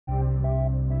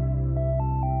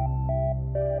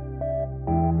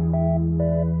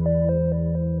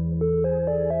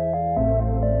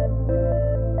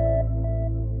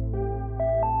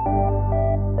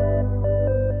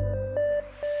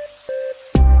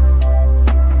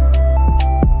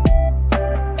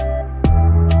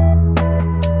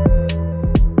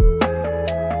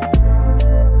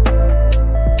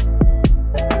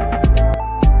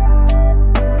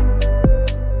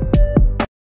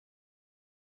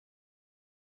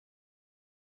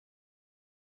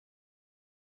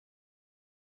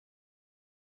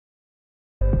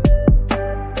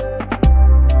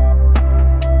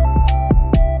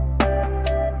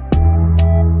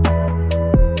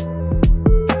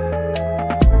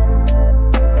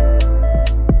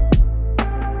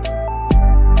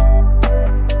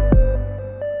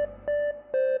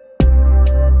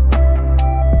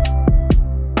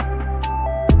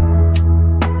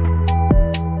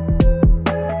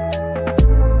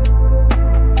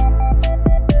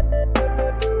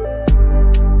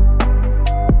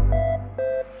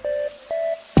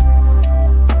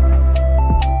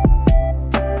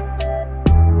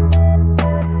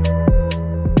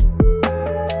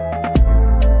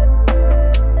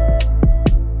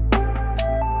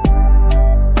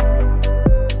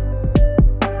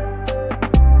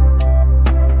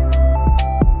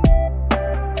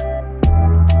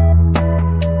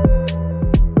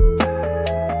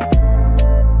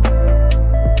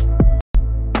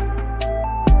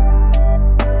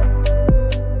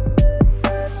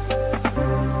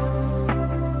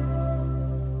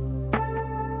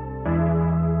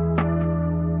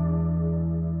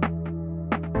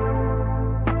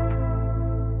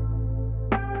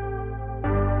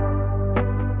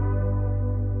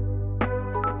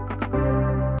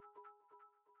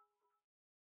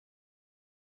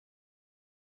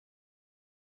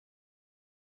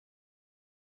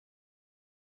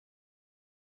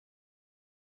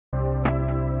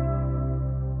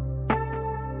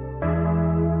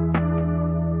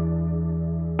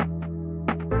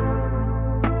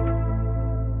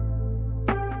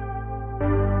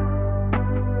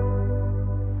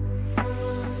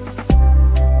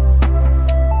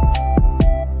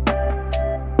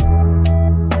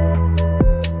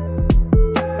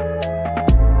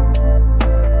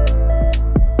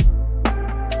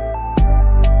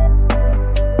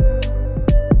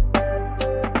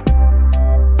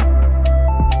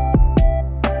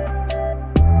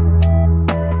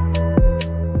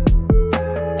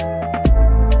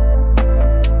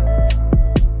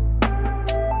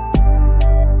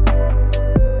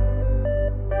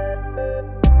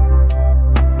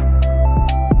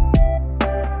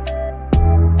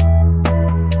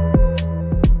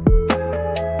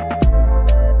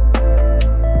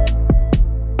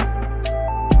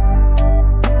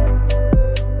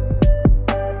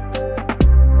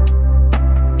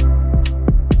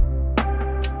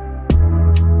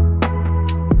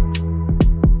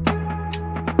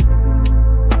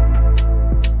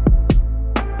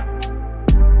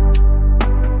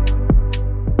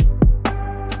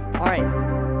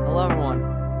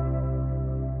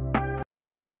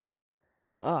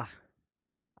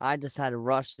I just had to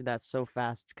rush through that so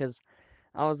fast because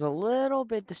I was a little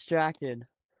bit distracted.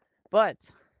 But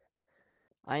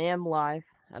I am live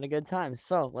at a good time,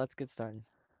 so let's get started.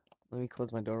 Let me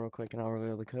close my door real quick and I'll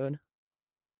reveal the code.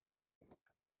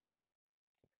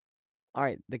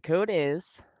 Alright, the code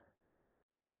is,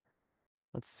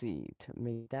 let's see, to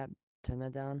make that, turn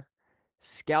that down.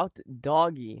 Scout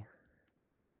Doggy.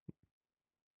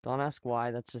 Don't ask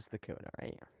why, that's just the code,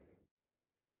 alright?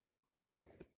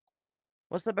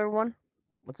 What's up, everyone?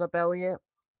 What's up, Elliot?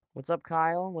 What's up,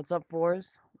 Kyle? What's up,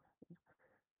 Forrest?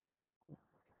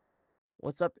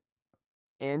 What's up,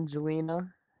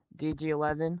 Angelina?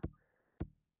 DG11?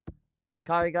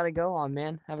 Kyle, you gotta go on,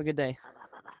 man. Have a good day.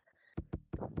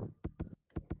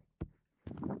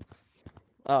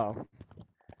 Oh.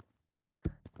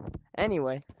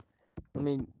 Anyway, let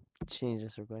me change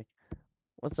this real quick.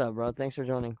 What's up, bro? Thanks for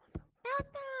joining. Cat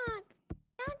dog!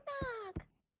 Cat dog!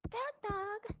 Cat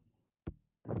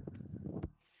dog!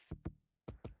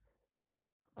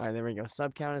 Alright, there we go.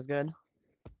 Sub count is good.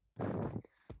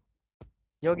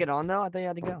 You'll get on, though? I thought you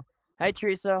had to go. Hey,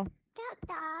 Teresa. Scout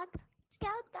dog!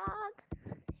 Scout dog!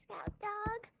 Scout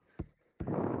dog!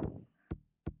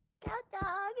 Scout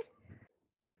dog!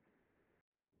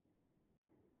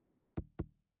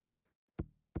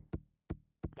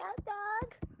 Scout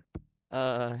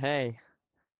dog! Hey.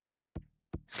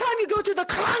 It's time you go to the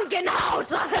Klangen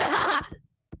house!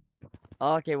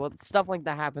 Okay, well, stuff like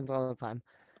that happens all the time.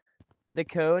 The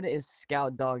code is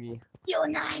Scout Doggy. You're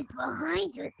not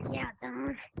behind you, Scout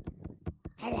dog.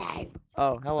 Hello.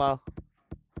 Oh, hello.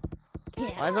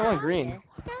 Yeah. Why is everyone green?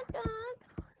 Scout dog!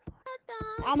 Scout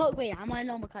dog! I'm not green. I'm my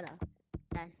normal color.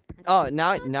 Oh,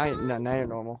 now you're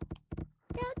normal.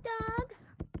 Scout dog!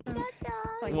 Scout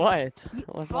dog! What? You,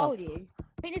 What's how up? old are you?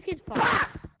 I think this kid's 5.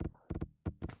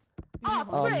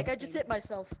 Oh, frick, I just hit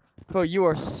myself. Bro, you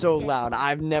are so Yeah. loud.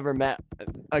 I've never met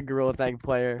a Gorilla Tag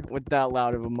player with that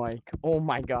loud of a mic. Oh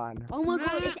my god. Oh my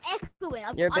god, it's echoing.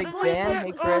 You're a big fan? Hey,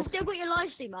 I've Chris. still got your live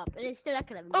stream up, and it's still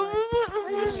echoing. Are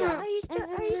you sure? Are you sure?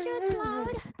 Are you sure it's loud?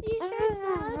 Are you sure it's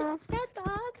loud? Scout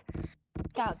dog?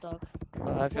 Scout dog.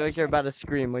 I feel like you're about to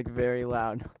scream like very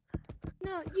loud.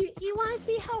 No, you want to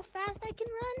see how fast I can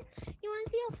run? You want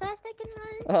to see how fast I can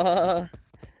run?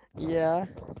 Yeah.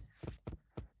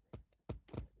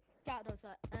 Scout dog's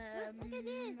like, Look at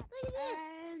this! Look at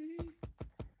this!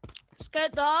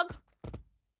 Scared dog.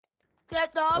 Scared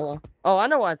dog. Hello. Oh, I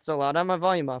know why it's so loud. I have my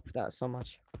volume up that so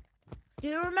much. Do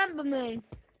you remember me?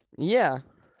 Yeah.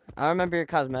 I remember your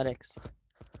cosmetics.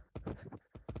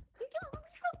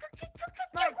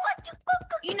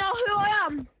 You know who I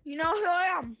am. You know who I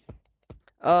am.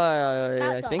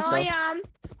 Yeah, I Scout think dog. so. I am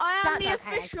Scout the dog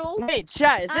head. official. Wait,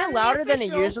 chat, is I'm it the louder than it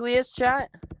official. usually is, chat?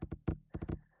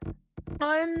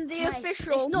 I'm the No, it's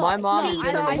official. not. My it's mom not. is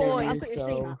Cheetah gonna boy. hear I've me, got your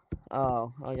stream so... up.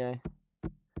 Oh, okay.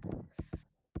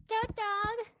 Scout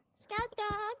dog! Scout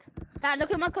dog! Dad,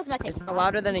 look at my cosmetics. Is it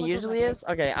louder than it My usually cosmetics. is?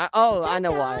 Okay, I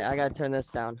know why. Scout I gotta turn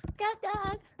this down. Scout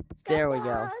dog! Scout There we go.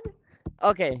 dog!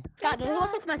 Okay, Scout dog, look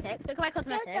at my dog. cosmetics. Look at my Scout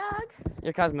cosmetics. dog!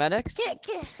 your cosmetics? Get.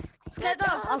 Scared dog.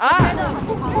 I'll Ah! scout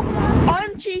dog.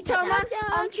 I'm Cheetah man. dog.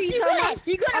 I'm You Cheetah got man. it.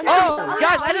 You got it. Oh,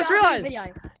 guys, I just realized.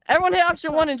 Everyone hit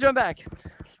option 1 and jump back.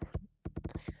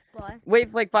 Why? Wait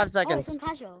for like 5 Oh, it's seconds. on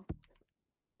casual.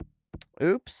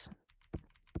 Oops.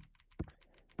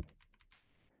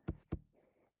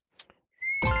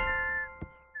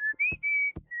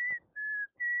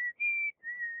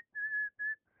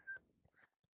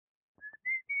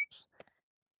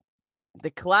 The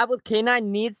collab with K9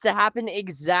 needs to happen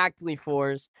exactly,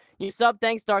 Fours. You sub,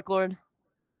 thanks, Dark Lord.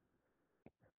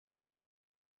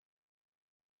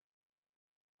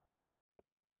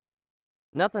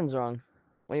 Nothing's wrong.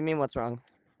 What do you mean, what's wrong?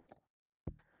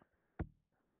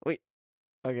 Wait.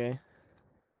 Okay.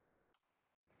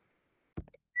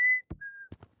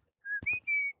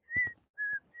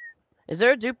 Is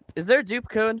there a dupe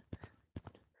code?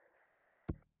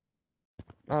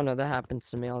 Oh no, that happens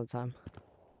to me all the time.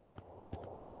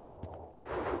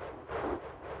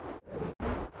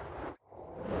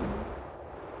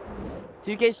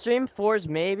 $2K stream, 4s,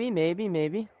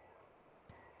 maybe.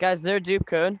 Guys, is there a dupe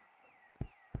code?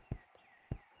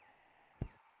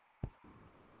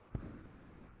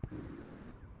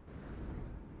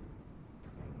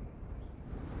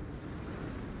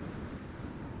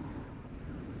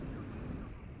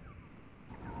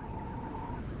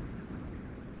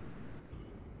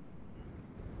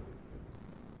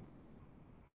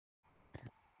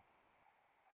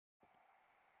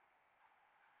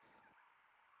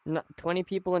 No, 20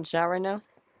 people in chat right now?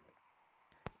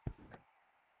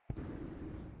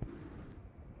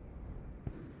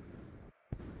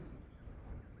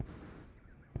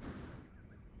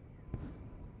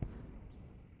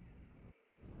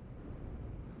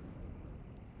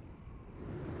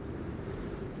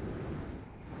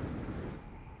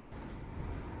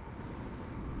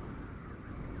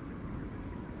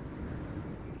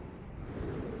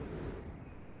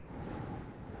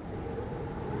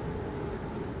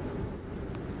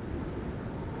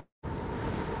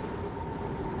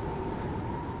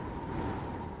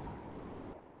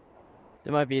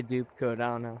 There might be a dupe code. I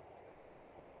don't know.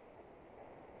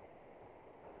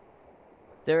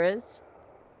 There is.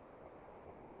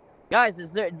 Guys,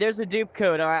 there's a dupe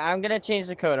code. All right, I'm gonna change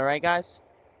the code. All right, guys.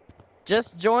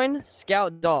 Just join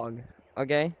Scout Dog.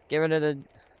 Okay, get rid of the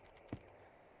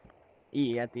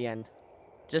E at the end.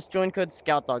 Just join code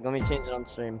Scout Dog. Let me change it on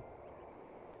stream.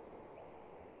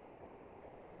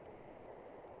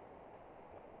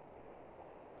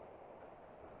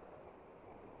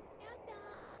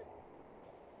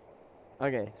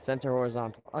 Okay, center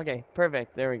horizontal. Okay,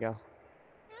 perfect. There we go.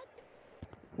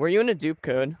 Were you in a dupe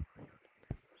code?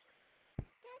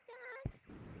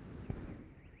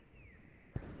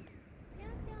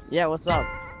 Yeah, what's up?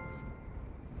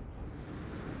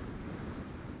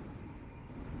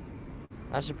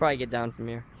 I should probably get down from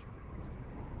here.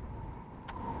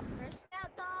 Where's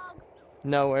Scout Dog?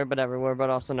 Nowhere but everywhere, but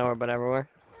also nowhere but everywhere.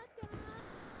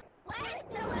 Where's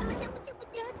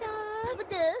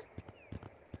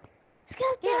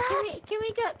Scout Dog? Yeah,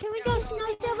 can we go snow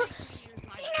shovel?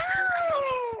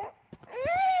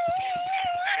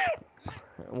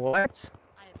 What?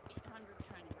 I have 800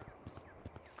 shiny rounds.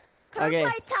 Can we Okay.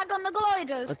 play tag on the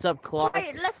gliders? What's up, Clark?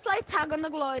 Wait, let's play tag on the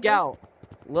gliders. Scout,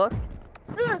 look.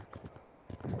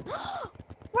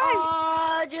 Right.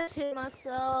 Oh, I just hit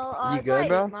myself. I You good, hit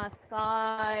bro? my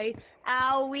thigh.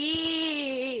 Owie.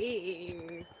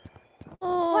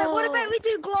 Wait, what about we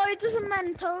do gliders and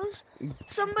Mentos?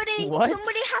 Somebody What?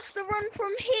 has to run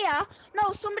from here.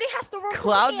 No, somebody has to run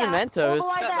Clouds from and here. All Mentos? the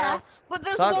way Shut there. up. But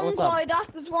there's Cloud- one what's up? glider.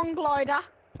 There's one glider.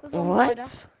 There's one glider.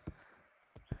 What?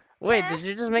 Wait, Yeah, did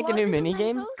you just make a new gliders and mini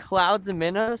game? Mentos. Clouds and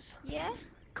Mentos? Yeah.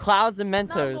 Clouds and No,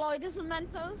 Mentos. gliders and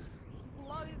Mentos.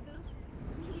 Gliders.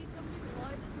 You can do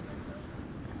gliders and Mentos.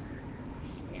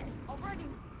 Yes. Already.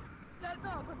 That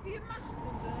dog, have you mastered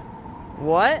the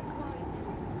What? glide?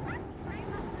 Have you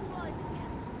mastered gliding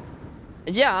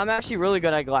yet? Yeah, I'm actually really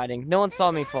good at gliding. No one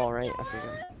saw me fall, right? I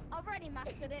forgot. I've already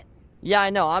mastered it. Yeah, I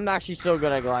know. I'm actually so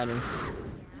good at gliding.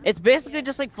 It's basically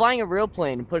just like flying a real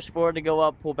plane. Push forward to go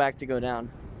up, pull back to go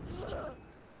down.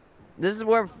 This is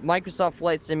where Microsoft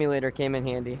Flight Simulator came in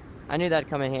handy. I knew that'd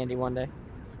come in handy one day.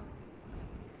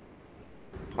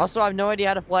 Also, I have no idea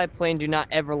how to fly a plane. Do not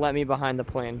ever let me behind the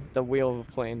plane. The wheel of a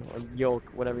plane. Or yoke,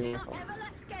 whatever you Not call it. ever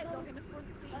let Scout Dog in the front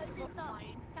seat. Go of to the stop.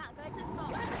 plane. Scout, go to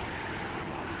stop.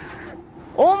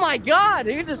 Oh my god!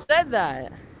 Who just said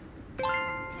that?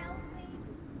 Help me.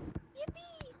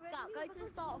 Yippee! Scout, go to the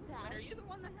start of Wait, are class. you the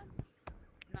one that had?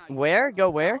 No, you- Where? Go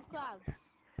where? Start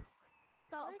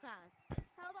of class.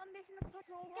 Help, I'm missing the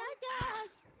control. Scout Dog!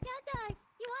 Scout Dog!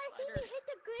 You wanna see me hit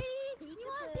the gritty? You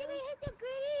wanna see me hit the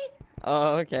gritty?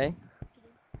 Oh, okay.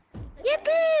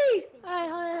 Yippee!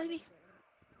 Hi, baby.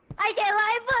 I get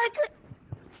my book.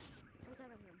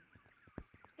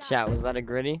 Chat, was that a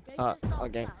gritty?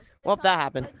 Okay. Well, Well, that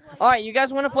happened. Alright, you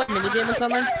guys want to play a minigame or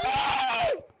something?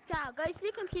 Scout, go to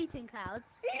the computing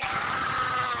clouds.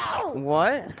 No!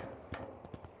 What?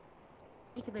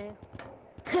 Peekaboo.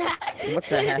 What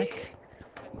the heck?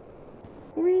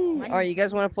 Alright, you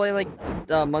guys want to play like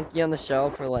Monkey on the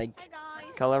Shelf or like Hey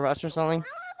guys. Color Rush or something?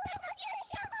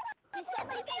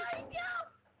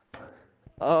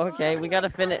 Oh, okay, we gotta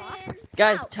finish.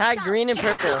 Guys, tag green and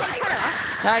purple.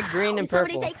 Tag green and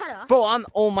purple. Bro,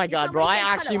 oh my god, bro, I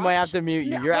actually might have to mute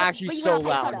you. No, You're but actually you so gotta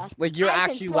play loud. Color. Like, you're I can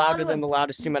actually louder swallow than him. the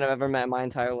loudest human I've ever met in my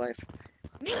entire life.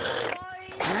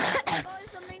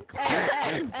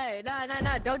 Hey,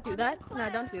 no, don't do that. No,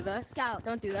 don't do that. Scout.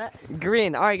 Don't do that.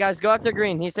 Green. Alright, guys, go after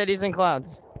green. He said he's in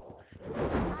clouds. I'm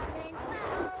in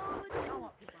clouds.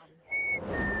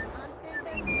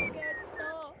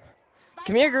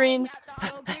 Come here, green.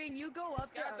 Go green, you go up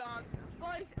Scout there. Dog.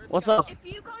 Boys, What's Scout up? Dog,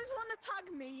 if you guys want to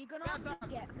tag me, you're gonna have to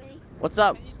get me. What's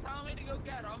up? Can you tell me to go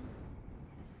get him?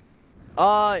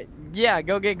 Yeah,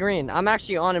 go get green. I'm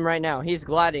actually on him right now. He's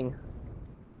gliding.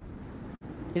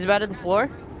 He's about at the floor?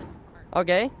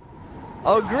 Okay.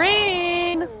 Oh,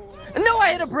 green! No,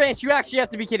 I hit a branch. You actually have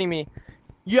to be kidding me.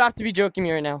 You have to be joking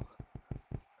me right now.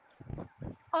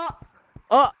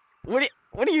 Oh,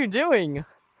 what are you doing?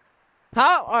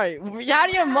 How? Alright, how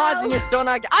do you have mods and you're still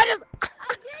not? I just.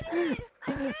 You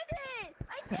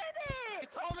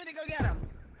told me to go get him.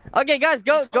 Okay, guys,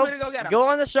 go You told me to go get him. go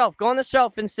on the shelf. Go on the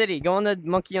shelf in city. Go on the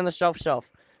monkey on the shelf.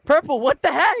 Purple. What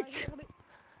the heck?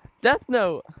 Death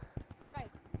Note.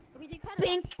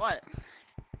 Pink. What?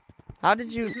 How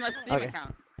did you? Use my Steam Okay.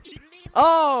 account.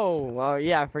 Oh,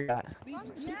 yeah, I forgot.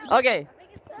 Okay.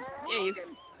 Yeah,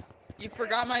 you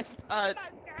forgot my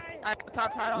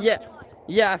top hat on. Yeah.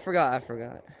 Yeah, I forgot. It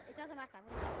doesn't matter.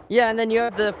 Yeah, and then you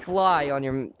have the fly on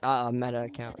your meta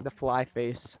account. The fly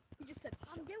face.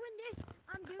 I'm doing this.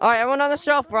 I'm doing All right, everyone on the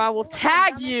shelf, or I will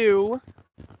tag you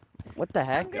What the I'm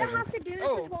heck? gonna Okay. have to do this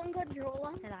Oh. with one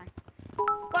controller.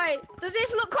 Wait, does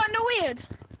this look kind of weird?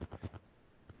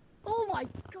 Oh my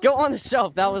god. Go on the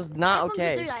shelf. That was not Everyone can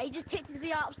do okay. that. He just tipped his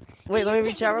V ups. Wait, let me read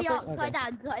read chat real quick. upside Okay. down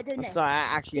and started doing I'm this. sorry, I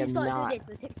actually He have started not doing this,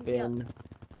 but tipped his V ups. been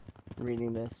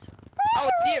reading this. Oh,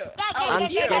 it's you. Oh, I'm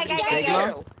it's you. skipping It's Sigma.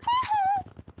 you.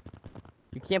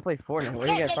 You can't play Fortnite. What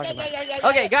are you guys talking about?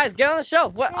 Okay, guys, get on the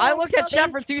shelf. What? I look at chat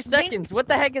for 2 seconds. What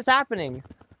the heck is happening?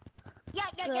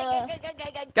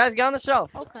 Guys, get on the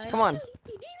shelf. Okay. Come on.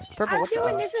 Purple, I'm what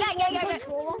doing the? this with one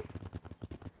controller.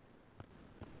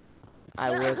 I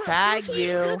will tag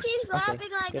you. Who keeps Okay, laughing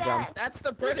like good that? job. That's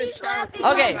the British shout.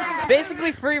 Okay,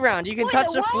 basically free round. You can Wait, touch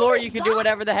the the world floor. is You can do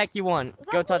whatever the heck you want. that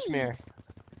Go touch weed? mirror.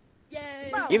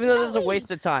 Yay. Even though this is a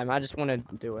waste of time, I just want to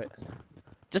do it.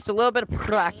 Just a little bit of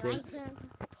practice.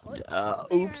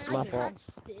 Oops, my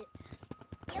fault.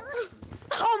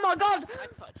 Oh my god! I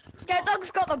touched. Scared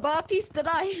Dog's got the burpees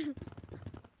today.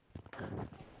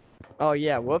 Oh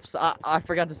yeah, whoops. I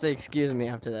forgot to say excuse me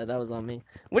after that. That was on me.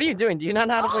 What are you doing? Do you not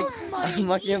know how to play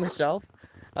monkey on the shelf?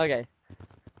 Okay.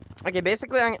 Okay,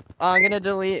 basically I'm gonna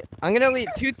delete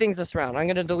 2 things this round. I'm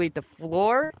gonna delete the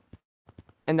floor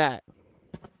and that.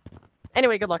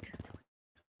 Anyway, good luck.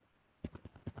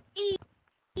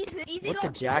 What the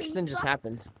Jackson just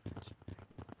happened?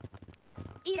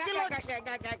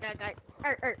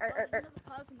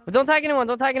 But don't tag anyone,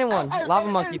 don't tag anyone. Lava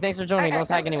Monkey, thanks for joining. Don't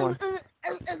tag anyone.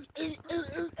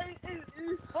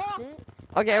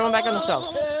 Okay, everyone back on the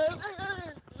shelf.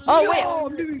 Oh wait!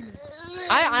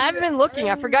 I haven't been looking.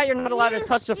 I forgot you're not allowed to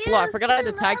touch the floor. I forgot I had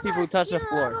to tag people who touch the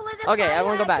floor. Okay,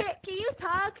 everyone go back. Can you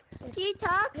talk? Can you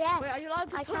talk? Yes. Wait, are you allowed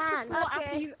to I touch can. the floor after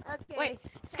Okay. you? Okay. Wait,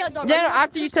 Scared Dog. Yeah, no,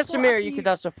 after you touch the mirror, you can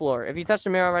touch the floor. If you touch the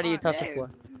mirror already, you touch the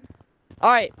floor.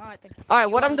 Alright, Alright, thank you.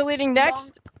 alright, what I'm deleting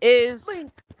next is... Oh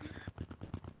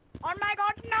my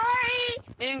god, no!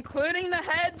 Including the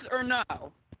heads or no?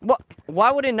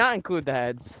 Why would it not include the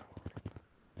heads?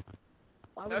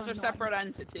 Those are separate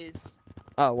entities.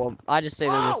 Oh, well, I just say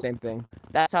they're the same thing.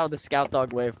 That's how the Scout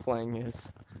Dog way of playing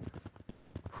is.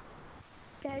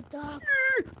 Scared dog.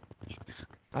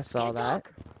 I saw that.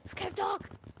 Scared dog.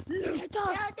 Scared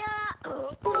dog.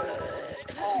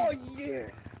 Oh yeah!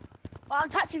 Well, I'm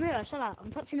touching mirror, shut up.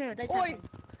 I'm touching mirror, don't touch me.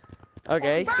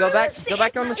 Okay, go back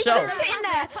on the It's shelf. been sitting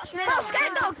there. Oh,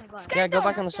 Scared Dog! Yeah, go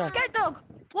back on the shelf. Scared Dog!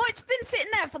 Well, it's been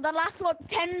sitting there for the last, like,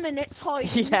 10 minutes,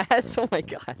 hiding. Yes, oh my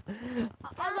god.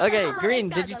 Okay, Green,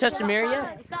 did you touch the mirror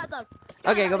yet?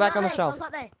 Okay, go back on the shelf.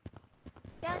 Scared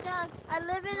dog. I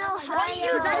live in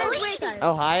Ohio. That is weird.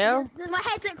 Ohio? Does my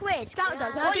head look weird? Scout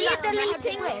dog. What are you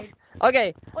deleting with?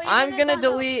 Okay, I'm gonna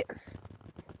delete...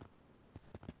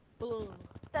 Blue.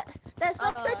 There's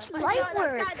like such light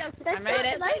work. There's I made such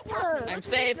it. light work. I'm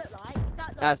safe.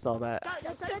 I saw that.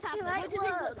 There's such light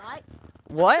work.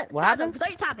 What? What happened?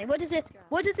 Don't tag me. What does this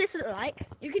look like?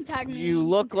 You can tag me. You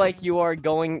look like you are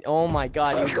going... Oh my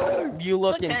god, you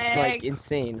look like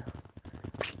insane.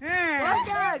 Scared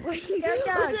dog. Scared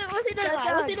dog. What's it look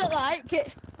like? What's it look like?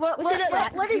 What's it look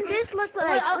like? What does this look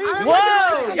like?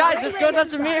 Whoa! Guys, just go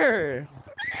touch the mirror.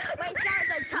 Wait,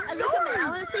 Scout dog. Look at me. I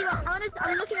want to see what.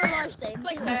 I'm looking at live stream.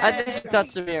 I think you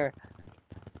touched the mirror.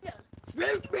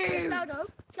 Scout dog.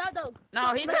 Scout dog.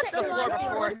 No, he touched the floor I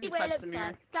before want to he see what it touched the looks mirror.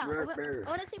 like. Scout, I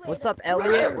want to see what What's it up, looks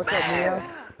Elliot? What's up, Neo?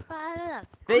 like.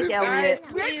 Fake Elliot.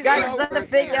 Please Guys, go is that the over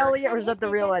fake there. Elliot or is that the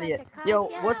real Elliot? Yo,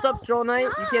 what's up, Stroll Knight?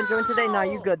 You can't join today? Nah,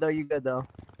 you good though. You good though.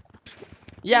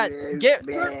 Yeah, get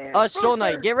Stroll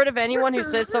Knight. Get rid of anyone who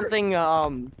says something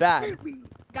bad,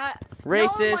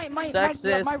 racist,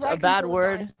 sexist, a bad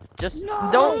word. Just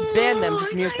don't ban them.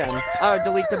 Just mute them or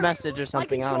delete the message or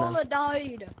something. I don't know.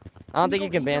 Died. I don't think you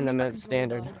can ban them. It's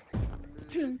standard.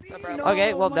 No,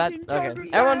 Okay, well my that. controller Okay,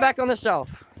 everyone back on the shelf.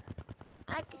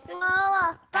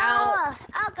 Smaller, Help.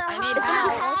 alcohol. I need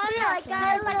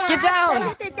help. Get down. Yo,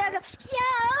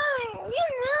 you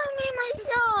ruined me my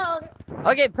song.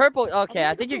 Okay, purple. Okay,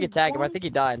 I think you can tag him. I think he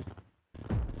died.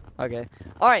 Okay.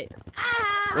 All right.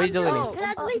 What are you deleting? Can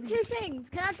I delete 2 things?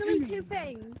 Can I delete 2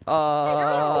 things?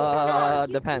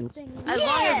 Depends. As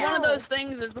long as one of those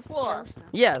things is the floor.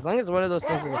 Yeah, as long as one of those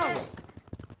things is. I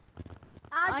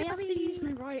have to use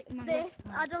delete my right. My this.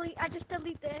 left hand. I just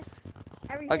delete this.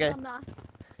 Everything Okay. on that.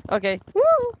 Okay. Woo!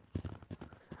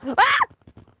 Ah!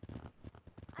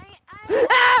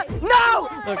 Ah! No!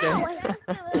 Okay.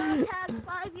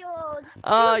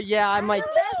 Yeah, I might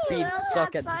be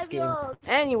suck at this game.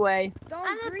 Anyway,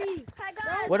 Don't breathe.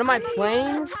 what am I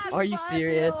playing? Are you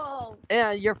serious?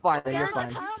 Yeah, you're fine. You're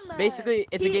fine. Basically,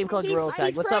 it's a game called Gorilla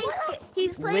Tag. What's up,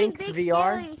 He's playing Lynx Big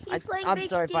VR? Scary. He's playing I'm Big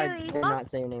sorry if I Scary. did not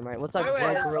say your name right. What's up, Wait,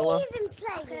 Red Gorilla?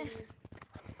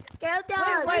 Scout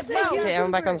Wait, Dog. Okay,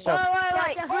 everyone back on the show.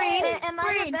 Wait. Green. Am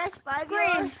I the best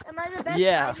 5-year-old? Am I the best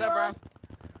Yeah. What's up, 5-year-old? bro?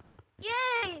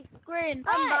 Yay! Green.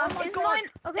 Hi, Is oh my mine?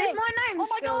 Okay. Is my name Oh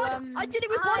my still? god! I did it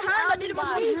with one hand. I did it with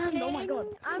one hand. Oh my god.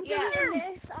 I'm Yeah.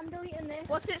 deleting this. I'm deleting this.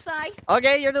 What's it say?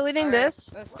 Okay, you're deleting Alright,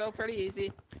 this. That's still pretty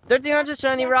easy. 1,300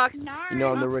 shiny rocks. No. You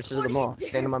know I'm the richest of them all.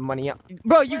 Standing my money up.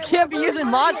 Bro, you can't be using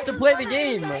mods to play the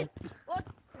game.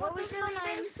 What was deleted?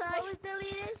 What was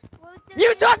deleted? What was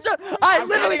You deleted? touched the. I I'm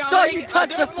literally kidding, saw I'm you kidding.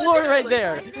 touch the floor right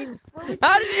there. What was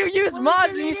How did you use What was mods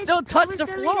and you deleted? still What touch was the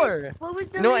deleted? floor? What was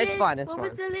deleted? No, it's fine, it's What was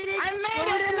fine. deleted? I made What it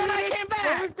was and then I deleted? came What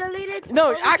back. was deleted? No,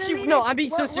 What was actually, no, deleted? I'm being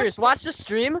so What- serious. Watch the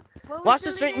stream. what was Watch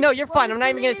the stream. deleted? No, you're What fine. was I'm not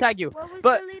even gonna deleted? tag you. What was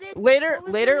But deleted? later, What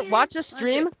was later, deleted? watch the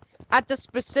stream at the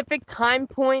specific time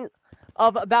point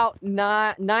of about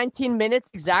 19 minutes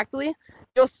exactly.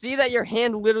 You'll see that your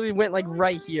hand literally went like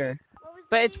right here. What was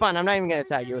But it's deleted? fine. I'm not even What gonna was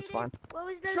tag you. It's deleted? fine. What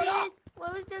was Shut deleted? up.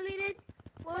 What was deleted?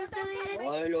 What was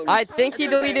deleted? I think he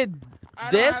It's okay. deleted I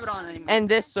don't this have it on anymore. and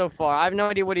this so far. I have no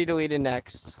idea what he deleted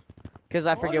next. Because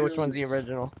I forget which one's the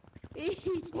original.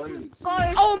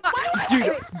 Guys, Oh my!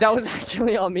 Dude, that was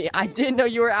actually on me. I didn't know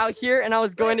you were out here and I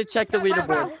was going to check the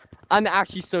leaderboard. I'm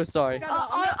actually so sorry.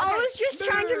 I was just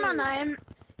changing my name.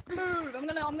 Move. I'm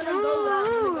gonna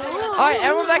go there. Alright,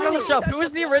 everyone back on the shelf. Who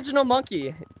was the original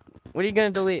monkey? What are you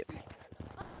gonna delete?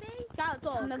 Scout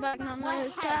Dog. The back on My my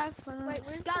head. staff. Wait,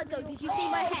 Scout Dog, did you see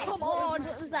my head? Come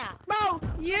What was that? Bro,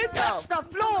 you touched the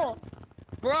floor.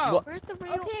 Bro. What? Where's the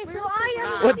real? Okay, so I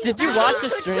am. What, did you watch the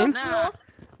stream? Nah.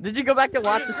 Did you go back to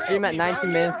watch the stream at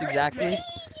 19 minutes exactly?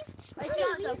 Wait,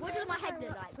 Scout Dog, what does my head look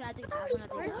like? Can I do that?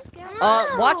 Can I do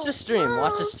that? Watch the stream.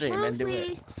 Watch the stream and do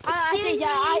it. Excuse me.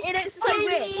 It's so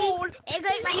weird.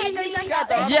 My head looks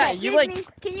like Yeah, you like. me.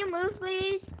 Can you move,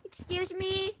 please? Excuse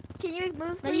me. Can you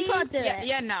move, please? No, you can't do Yeah, it.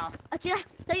 yeah, no.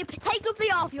 So you take your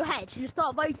feet off your head and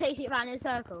start rotating it around in a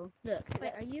circle. Look.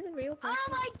 Wait, are you the real person?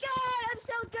 Oh my god, I'm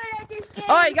so good at this game.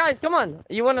 Alright, guys, come on.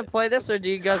 You want to play this or do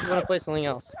you guys want to play something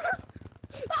else?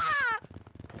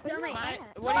 Don't make My-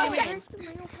 that. what do you mean? Where's the real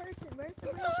person? Where's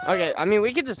the real Okay, I mean,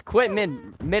 we could just quit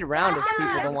mid round if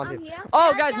people don't want to.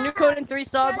 Oh, guys, new code and 3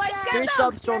 subs. 3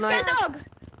 subs, so nice. Dog.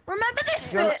 Remember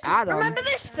this You're fit? Adam. Remember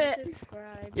this fit?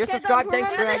 You're subscribed.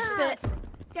 Thanks, Remember Greg. this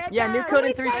fit? Yeah, new code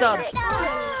and 3 subs.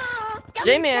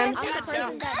 J-Man. I'm the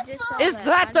person that just saw Is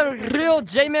that the real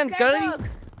J-Man 30?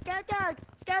 Scout Dog,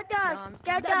 Scout Dog, No,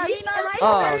 Scout Dog. Am I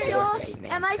Oh, special?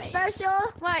 Am I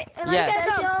special? Wait, Am Yes.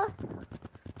 I special?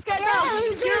 Scout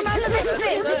Dog, do you remember this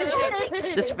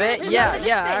fit? This fit? Yeah,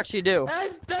 yeah, I actually do.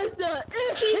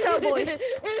 Cheeto boy.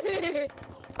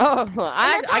 Oh,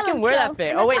 I can wear that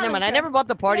fit. Oh, wait, never mind. I never bought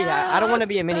the party hat. I don't want to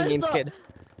be a mini games kid.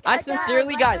 I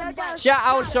sincerely, guys, chat,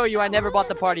 I will show you I never bought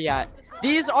the party hat.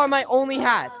 These are my only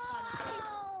hats.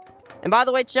 And by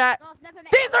the way, chat,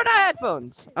 these are the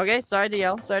headphones. Okay, sorry to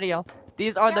yell. Sorry to yell.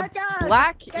 These are the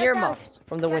black earmuffs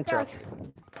from the winter.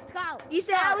 Scout, you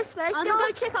said I was special. I'm gonna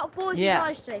go check out Force's Yeah.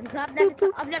 live stream because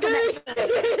I've never met.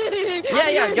 Yeah,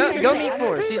 yeah, go meet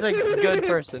Forrest. He's a good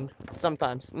person.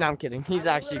 Sometimes. No, I'm kidding. He's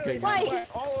actually a good guy. Wait,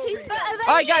 he's better than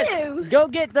Alright, guys, you. go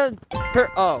get the.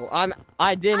 Oh,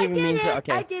 I didn't even mean to. I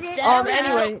Okay. did it.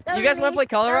 Anyway, That you was guys want to me. play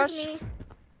Color That was Rush? me.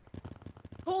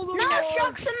 No,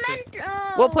 shock cement.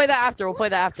 We'll play that after. We'll play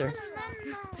that after.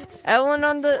 Everyone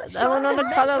on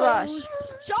the Color Rush.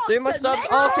 3 more subs.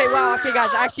 Oh, okay, wow. Okay,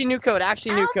 guys. Actually, new code.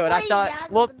 Actually, new code. I thought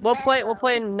we'll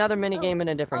play another mini game in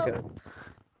a different code.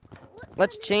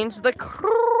 Let's change the.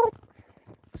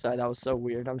 Sorry, that was so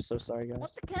weird. I'm so sorry, guys.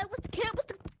 What's the cat? What's the cat? What's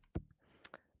the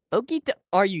Okie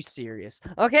are you serious?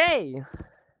 Okay.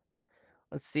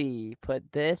 Let's see.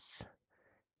 Put this.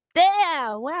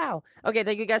 There. Wow. Okay,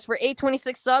 thank you guys for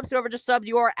 826 subs. Whoever just subbed,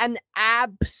 you are an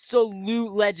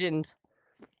absolute legend.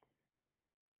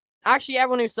 Actually,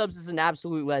 everyone who subs is an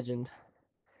absolute legend.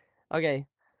 Okay.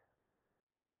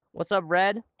 What's up,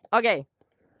 Red? Okay.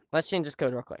 Let's change this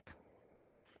code real quick.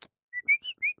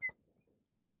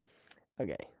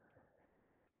 Okay.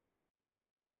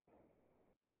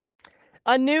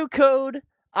 A new code.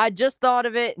 I just thought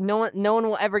of it. No one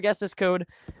will ever guess this code.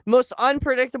 Most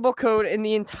unpredictable code in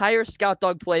the entire Scout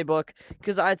Dog playbook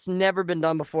because it's never been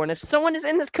done before. And if someone is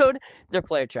in this code, they're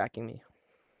player tracking me.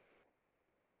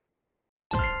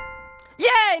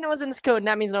 Yay! No one's in this code, and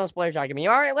that means no one's player tracking me.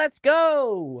 All right, let's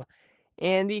go.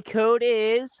 And the code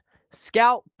is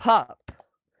Scout Pup.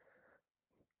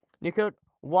 New code.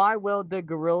 Why will the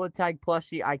Gorilla Tag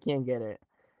plushie? I can't get it.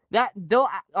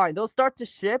 They'll start to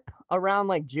ship around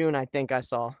like June, I think I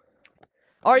saw.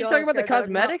 Are you talking about the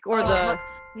cosmetic or the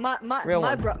real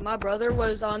one? My brother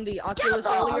was on the Oculus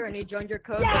earlier and he joined your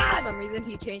code, but for some reason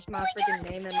he changed my freaking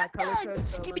name and my color code.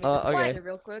 So let me just okay. find it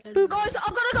real quick. Guys,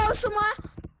 I'm gonna go somewhere.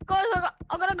 Guys,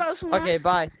 I gotta go somewhere. Okay,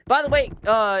 bye. By the way,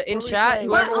 in we chat, playing?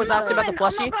 whoever I'm was not asking about the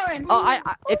going, I'm plushie, not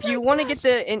going. if you want to get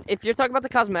if you're talking about the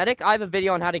cosmetic, I have a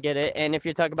video on how to get it, and if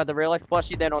you're talking about the real life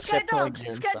plushie, they don't ship Scared till like dog.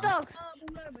 June. Scared So. dog.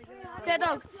 Scared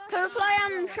dog. Can we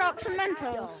play Sharks and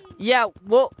Mentos? Yeah,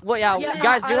 well, yeah,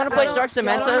 guys, do you want to play I Sharks and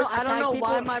don't know- Mentos? I don't know Tag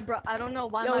why people. I don't know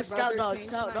why Yo, my Scout brother Dog, changed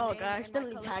Scout my Dog, name I and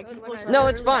accidentally my tagged code people, when I so No, I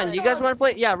it's literally fine. said- You guys want to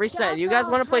play? Yeah, reset. You guys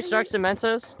want to play Sharks and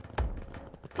Mentos?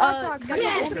 Yes.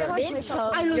 Yes.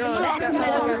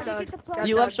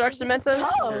 You love Sharks and Mentos?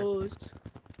 Toes.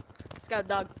 Scout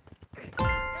Dog.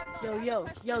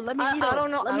 Yo, let me eat I 'em.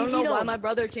 don't know. Let I me don't know eat why 'em. my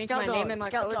brother changed Scout my name dog, and my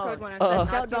Scout color dog. code when I Uh-huh. said not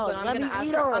Scout to, dog, but I'm let gonna me ask.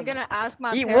 eat 'em. I'm gonna ask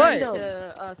my Eat parents what?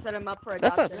 to set him up for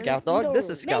That's adoption. not Scout Dog. This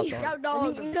is Scout Me, Dog. Scout Let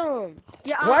Dog. me eat 'em.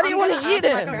 Yeah. Why do you I'm wanna gonna eat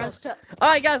ask my it? parents to- All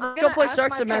right, guys, I'm let's go gonna play ask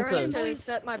Sharks my and parents Mentos. to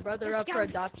set my brother up for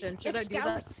adoption. Should I do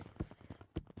that?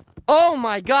 Oh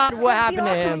my God, what happened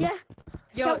to him? Yeah.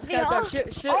 Yo, Scout Scout Dog,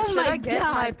 VR. should Oh my I get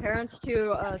my God. parents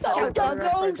to set my Scout brother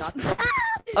up for doggos. adoption?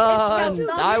 Scout Dog.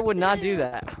 I would not do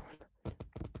that.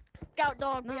 Scout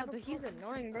Dog. No, but he's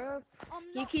annoying, bro.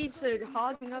 He keeps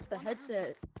hogging up the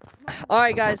headset. All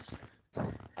right, guys.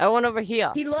 Everyone over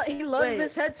here. He loves Wait.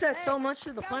 this headset so much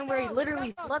to the point where he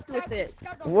literally slept with it.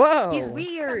 Whoa. He's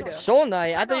weird. Shoal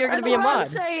Knight. I thought you were gonna That's be a what I'm mod.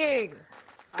 saying.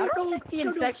 I think the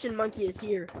infection monkey is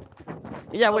here.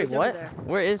 Yeah. Oh, Wait. he's over What? there.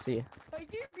 Where is he?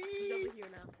 He's over here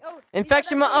now.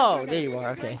 Infection. Oh, there you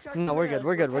are. Okay. No, we're good.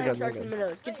 We're good. We're good. We're Sharks and good.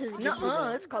 minnows. Get to the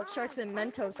Nuh-uh, it's called Sharks and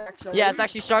Mentos, actually. Yeah, it's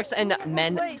actually Sharks and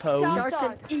Mentos. Sharks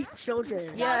and eat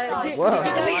children. Yeah, did you Whoa.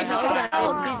 guys know that?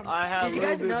 I have Did you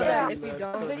guys know that if you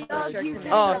don't Video Sharks of you and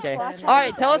getting Oh, a okay. plush. All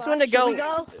right. Tell us when to Should we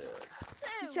go. go?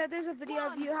 You said there's a video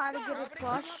of you how to get a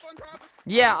plush.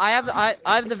 Yeah, I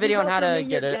have the video on how to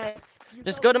get it.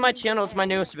 Just go to my channel. It's my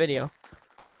newest video.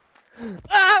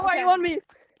 Ah, why are you on me?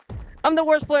 I'm the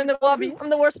worst player in the lobby. I'm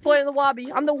the worst player in the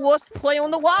lobby. I'm the worst player in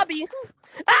the lobby.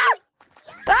 Ah!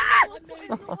 Ah!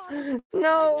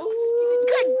 No.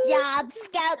 Good job,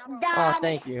 Scout Dog. Oh,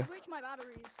 thank you. Switch my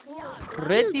batteries.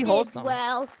 Pretty wholesome.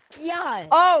 Well, yeah.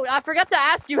 Oh, I forgot to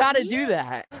ask you how to do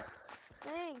that.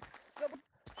 Thanks.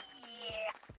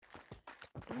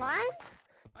 Mine?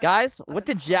 Guys, what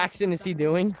the Jackson is he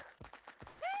doing?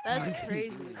 That's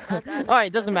crazy. All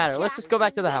right, doesn't matter. Let's just go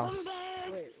back to the house.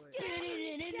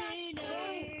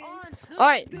 All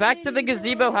right, back to the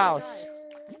gazebo house.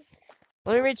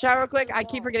 Let me read chat real quick. I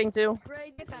keep forgetting to.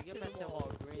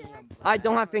 I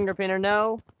don't have finger painter.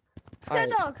 No.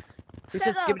 Scared dog. Who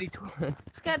said Scared dog. skibbity twin?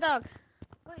 Scared dog.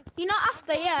 You know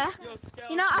after, yeah?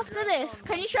 You know after this,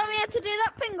 can you show me how to do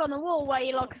that thing on the wall where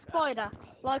you like a spider?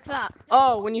 Like that.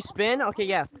 Oh, when you spin? Okay,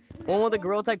 yeah. When will the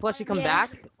gorilla tag plushie come Yeah.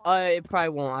 back? It probably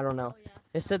won't. I don't know.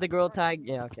 It said the gorilla tag.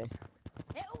 Yeah, okay.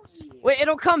 Wait,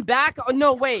 it'll come back? Oh,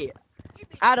 no, wait.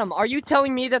 Adam, are you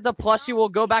telling me that the plushie will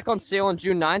go back on sale on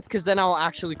June 9th? Because then I'll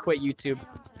actually quit YouTube.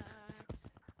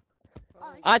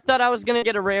 I thought I was going to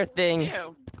get a rare thing.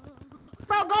 Ew.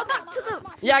 Bro, go back to the...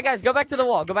 Yeah, guys, go back to the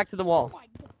wall. Go back to the wall.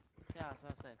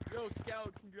 Yo,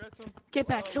 Scout, can you get some? Get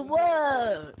back to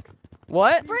work.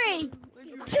 What? 3,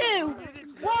 2,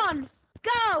 1,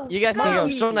 go! You guys can go.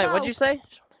 Go. Shoal Knight, what'd you say?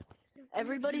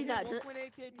 Everybody that does.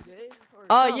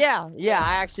 Oh, yeah. Yeah,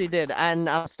 I actually did. And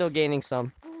I'm still gaining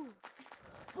some.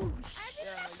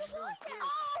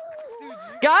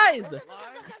 Guys!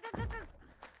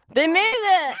 They made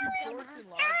it!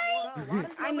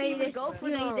 I made this. Go for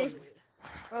You them. made this.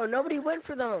 Bro, nobody went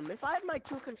for them. If I had my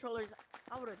 2 controllers,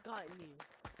 I would have gotten you.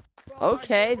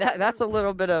 Okay, that's a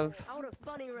little bit of... I would have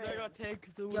funny ran.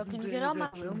 Yo, can you get out my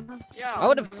room? Yeah. I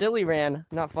would have silly ran,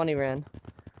 not funny ran.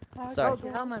 Sorry.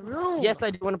 Bro, get out my room. Yes,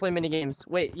 I do want to play mini games.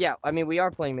 Wait, yeah, I mean, we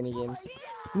are playing mini games.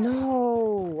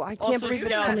 No, I can't Also, believe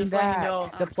it's Scout, coming just letting you back. know-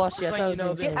 The plushie, I thought it was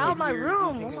gonna Get be- out my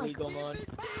room. Using Oh my illegal mods.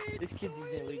 This kid's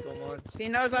using illegal mods. He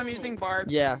knows I'm using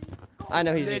Barb. Yeah, I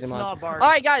know he's It's using mods. not Bart. All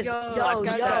right, guys. Yo, Yo,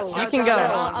 you can go.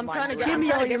 I'm trying to get. Give I'm me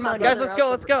trying all to your get my money. Guys, brother let's go, out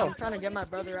let's the- go. I'm trying to get my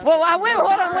brother out. Whoa, wait,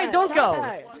 hold on, wait, don't go.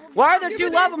 Hey. Why are there 2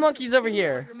 lava monkeys over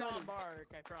here? Not Bark,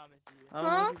 I promise you.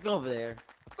 Huh? Go over there.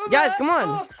 Guys, come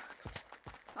on.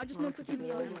 I just know give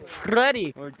me all your money.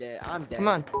 Freddy, We're dead. I'm dead. come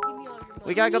on. Give me all your money.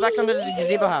 We gotta go back under the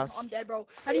gazebo house. I'm dead, bro.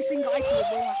 How do you think I feel,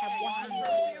 bro? I have one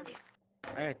hand.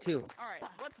 I got 2. Alright,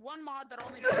 what's one mod that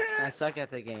only I suck at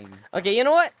the game. Okay, you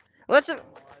know what? Let's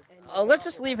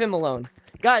just leave him alone.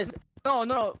 Guys, No.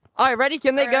 all right, ready?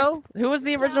 Can they go? Who was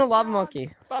the original lava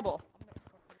monkey? Bubble.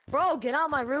 Bro, get out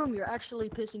my room. You're actually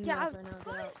pissing me Yeah, off right now.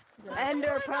 Get out. Get out.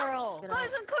 Ender Pearl. Get out. Guys,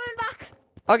 I'm coming back.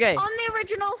 Okay, On the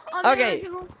original. On Okay. The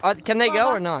original. can they go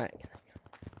or not?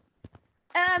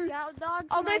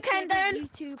 I'll do countdown.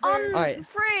 On Alright.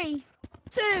 3,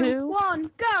 2, 2.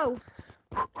 1, go.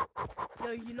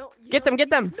 No, you know. Get them, get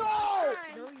them. No,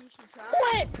 you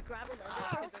it!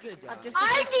 Good job.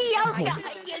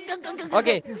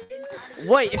 Okay.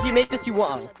 Wait, if you make this, you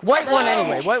won. White one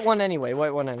anyway. White one anyway.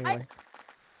 White one anyway.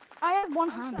 I have one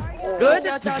hand. Good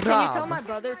Can you tell job. my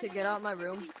brother to get out my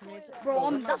room?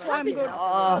 Bro, that's why I'm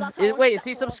good. Wait, is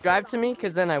he subscribed to me?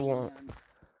 Because then I won't.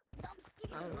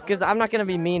 Because I'm not going to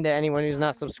be mean to anyone who's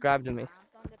not subscribed to me.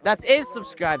 That is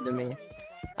subscribed to me.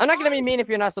 I'm not going to be mean if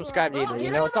you're not subscribed either. You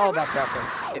know, it's all about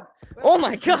preference. Oh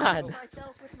my god.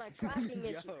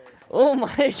 Oh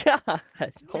my god.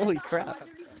 Holy crap.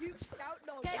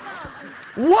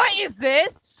 What is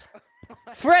this?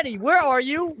 Freddy, where are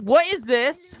you? What is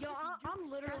this?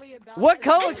 What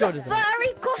color code is that?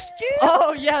 Furry costume.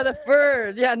 Oh yeah, the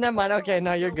fur. Yeah, never mind. Okay,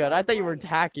 no, you're good. I thought you were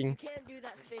hacking.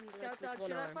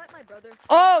 Should I fight my brother?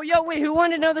 Oh, yo, wait. Who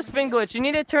wanted to know the spin glitch? You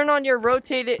need to turn on your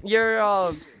rotation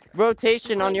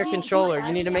on your controller.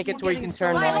 You need to make it to where you can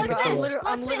turn it on the controller.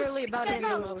 I'm literally about to beat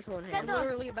him up. I'm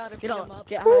literally about to beat him up.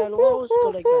 Get high on the walls, go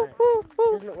like that.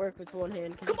 Doesn't work with one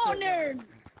hand. Come on, nerd.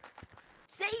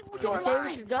 Say your say line.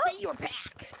 what you got? Say your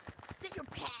pack. Say your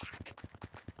pack.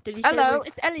 Did you say Hello, we're-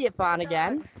 it's Elliot Fawn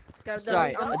again.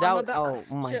 Sorry, I'm that was, about-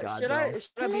 oh my god, should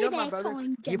bro. I beat up my brother?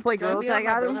 You play Should I Gorilla beat up Tag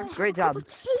my out brother? Great job.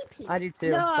 I do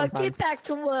too, No, sometimes. get back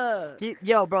to work.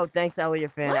 Yo, bro, thanks,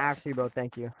 Elliot Fan. What? Actually, bro,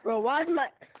 thank you. Bro, why is my...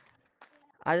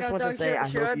 I just want to say, I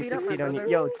should I hope you beat up my succeed on you.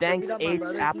 brother? Yo, Should I thanks, beat up my H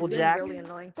brother? He's Applejack. being really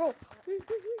annoying.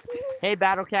 Hey,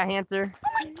 Battlecat Hanser.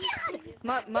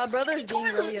 My brother's being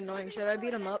really annoying. Should I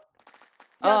beat him up?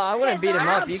 Oh, I wouldn't beat him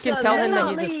up. You can tell him that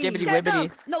he's a skibbity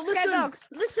wibbity. No, listen.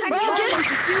 Listen. Bro,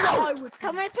 Can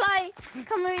Can we play?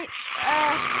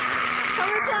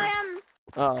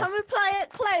 Can we play at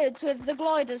clouds with the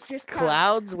gliders just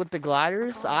Clouds with the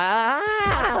gliders? I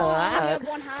Ah! have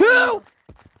one hand. Who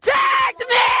tagged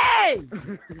me?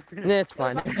 It's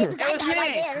fine. It was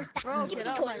me. Bro, get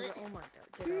out my room. Oh my god,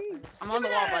 get out. I'm on the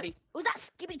wall, buddy. Who's that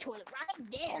skippy toilet right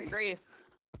there? Agree.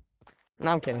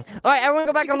 No, I'm kidding. All right, everyone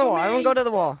go back on the wall. Everyone go to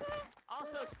the wall.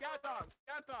 Also, Scout Dog.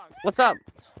 Scout Dog. What's up?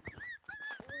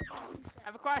 I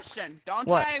have a question. Don't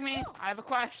What? tag me. I have a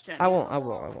question. I won't.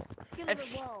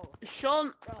 If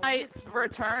Shul Knight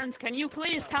returns, can you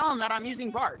please tell him that I'm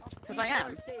using Bart? Because I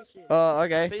am.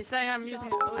 Okay. But he's saying I'm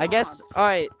using. I guess,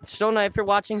 alright, Shona, if you're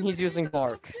watching, he's using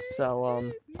bark.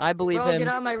 So, I believe Bro, him. get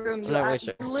out of my room. I'm not really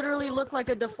sure. You literally look like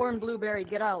a deformed blueberry.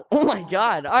 Get out. Oh my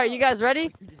god. Alright, you guys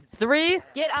ready? 3,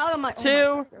 Get out of my.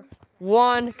 2,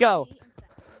 1, go.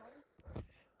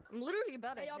 I'm literally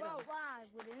about to hit him.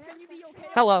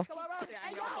 Hello.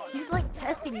 He's like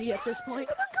testing me at this point.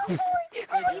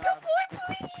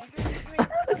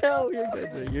 No, you're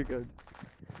good, bro. You're good.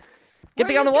 Get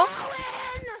the guy on the wall.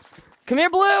 Come here,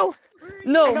 Blue.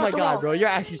 No, oh my god, bro. You're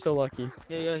actually so lucky.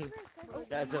 Yeah.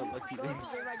 That's a lucky thing.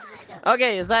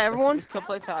 Okay, is that everyone? Just come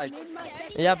play sides.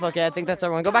 Yep, okay, I think that's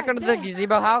everyone. Go back under the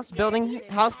gazebo house, building.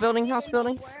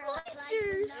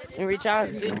 And reach out.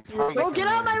 Bro, get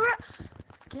out of my room.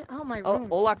 Get out of my Oh, room.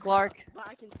 hola, Clark.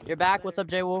 You're back. What's up,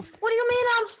 J Wolf? What do you mean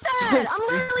I'm fat? I'm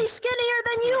literally skinnier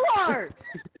than you are.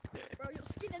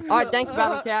 All right, thanks,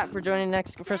 Battlecat, for joining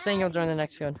for saying you'll join the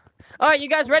next code. All right, you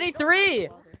guys ready? 3,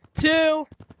 2,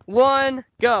 1,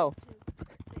 go.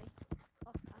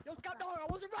 Yo, Scout Dog, I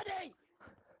wasn't ready!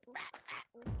 I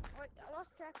lost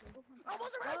track. I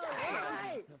wasn't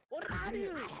ready! What did I do?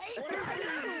 What did I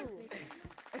do?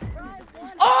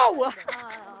 Oh!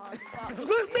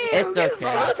 It's okay.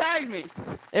 Don't tag me.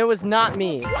 It was not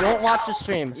me. Don't watch the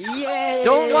stream. Yeah.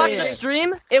 Don't watch the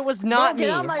stream. It was not me. Get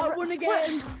out of my I room. won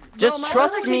again! Just my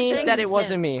trust brother me keeps saying that it he's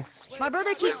wasn't him. me. My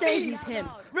brother keeps saying he's him.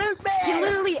 He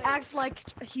literally acts like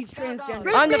he's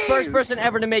transgender. I'm the first person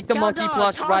ever to make the monkey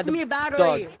plush ride me the a battery.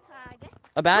 dog.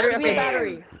 A battery? Toss me a Okay.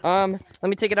 battery. Let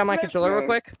me take it on my controller real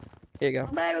quick. Here you go.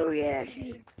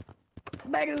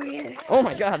 Battery. Oh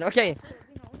my god. Okay.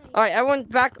 All right, everyone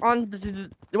back on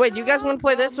wait, do you guys want to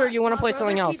play this or you want to play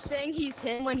something He else? keeps saying he's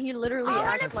him when he literally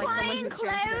acts like someone who's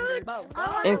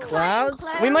transgender. In clouds?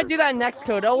 We might do that next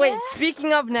code. Oh wait,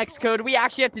 speaking of next code, we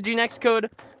actually have to do next code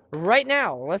right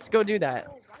now. Let's go do that.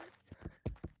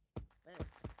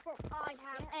 I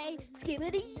have a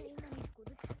skibbity.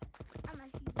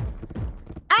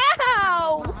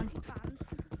 Ow!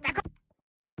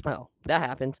 Oh, that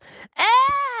happens.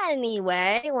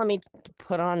 Anyway, let me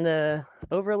put on the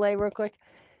overlay real quick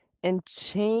and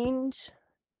change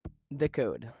the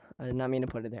code. I did not mean to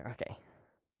put it there. Okay.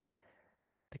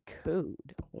 The code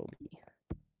will be.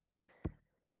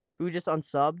 Who just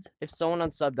unsubbed? If someone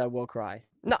unsubbed, I will cry.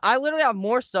 No, I literally have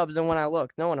more subs than when I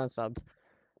looked. No one unsubbed.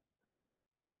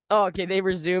 Oh, okay. They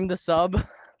resumed the sub.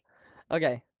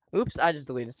 Okay. Oops, I just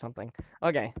deleted something.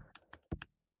 Okay.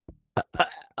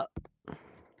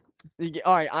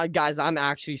 All right, guys, I'm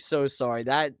actually so sorry.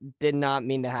 That did not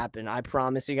mean to happen. I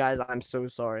promise you guys, I'm so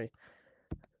sorry.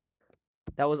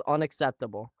 That was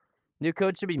unacceptable. New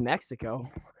code should be Mexico.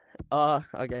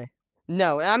 Okay.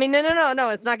 No, I mean, no.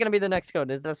 It's not gonna be the next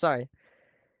code. Sorry.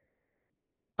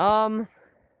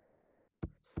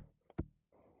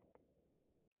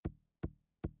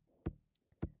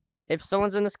 If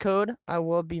someone's in this code, I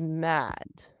will be mad,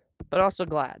 but also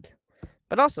glad,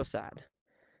 but also sad,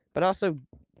 but also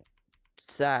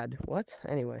sad. What?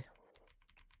 Anyway.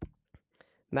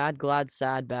 Mad, glad,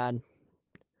 sad, bad.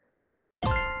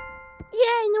 Yay,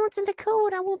 no one's in the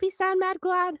code. I won't be sad, mad,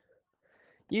 glad.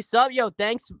 You sub? Yo,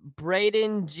 thanks,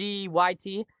 Braden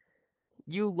GYT.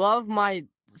 You love my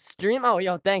stream? Oh,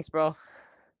 yo, thanks, bro.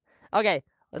 Okay,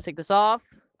 let's take this off.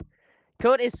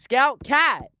 Code is Scout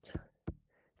Cat.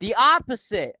 The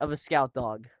opposite of a Scout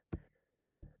Dog.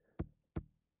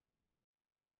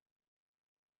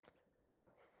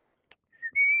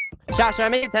 Chat, should I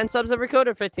make it 10 subs every code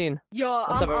or 15? Yo,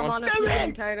 What's up, I'm everyone? honestly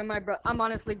getting tired of my bro. I'm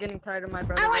honestly getting tired of my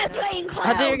brother. I right want to now. play in clouds.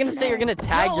 I thought you were gonna say you're gonna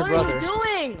tag Yo, your what brother. are you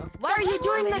doing? Why are you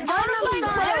doing the Gangnam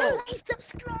style?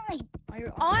 Subscribe. I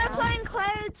want to play in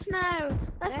clouds now.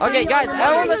 Okay, guys, What everyone,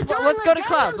 are you let's doing go the to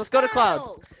clouds. Gangnam Let's go to clouds.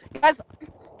 style? Guys,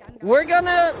 we're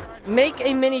gonna make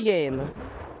a mini game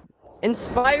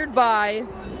inspired by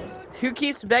who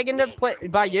keeps begging to play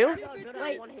by you.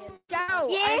 Wait, go.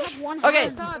 Yeah. I have one Okay.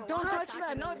 hand. Stop! Don't touch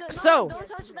that! No, So, don't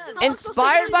touch that.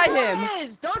 inspired by him,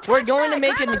 Don't we're touch going that. to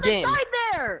make Grab a on the game. side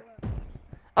there.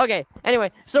 Okay,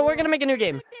 anyway, so we're gonna make a new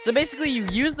game. So basically, you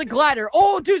use the glider.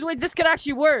 Oh, dude, wait, this could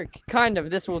actually work. Kind of.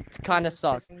 This will kind of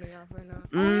suck.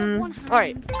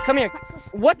 Alright, come here.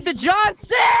 What the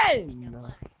Johnson?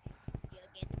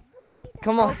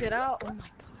 Come on. Get out. Oh my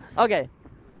god. Okay.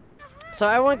 So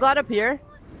everyone glide up here.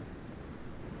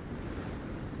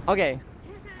 Okay.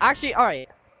 Actually, alright.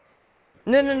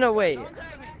 No, wait.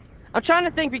 I'm trying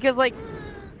to think because, like...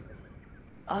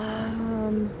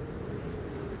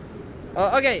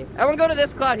 okay, everyone go to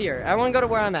this cloud here. Everyone go to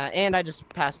where I'm at. And I just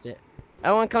passed it.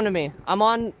 Everyone come to me. I'm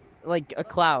on, like, a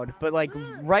cloud, but, like,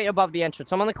 right above the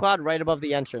entrance. I'm on the cloud right above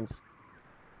the entrance.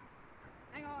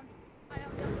 Hang on. I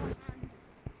have just one hand.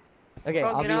 Okay, Bro,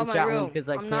 I'll get be out in of my chat room. because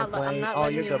I I'm can't not play. I'm not Oh,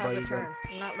 letting you're you good, have bro. a You're turn.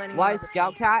 good. I'm not letting Why you have a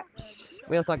Scout turn. Cat? Shh.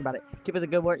 We don't talk about it. Keep it the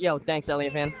good work. Yo, thanks,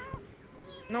 Elliot fan.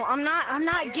 No, I'm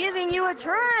not giving you a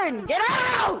turn. Get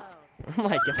out! Oh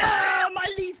my god. Ah, my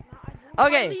leaf.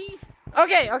 Okay.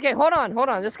 Okay, hold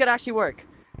on. This could actually work.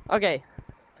 Okay.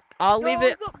 I'll leave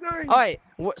it. Alright,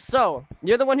 so,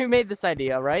 you're the one who made this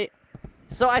idea, right?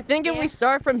 So I think if we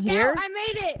start from here, I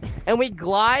made it. and we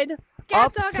glide Scout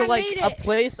up Dog, to, I like, made a it.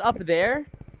 place up there,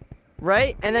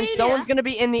 right? And then made it. someone's gonna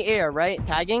be in the air, right?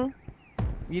 Tagging?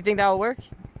 You think that will work?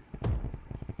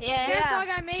 Yeah.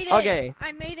 Dog, I made it. Okay.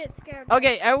 I made it, scared.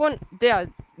 Okay, everyone, yeah,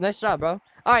 nice job, bro.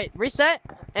 Alright, reset,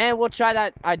 and we'll try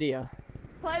that idea.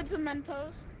 Clouds and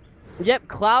Mentos. Yep,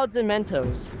 clouds and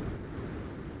Mentos.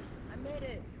 I made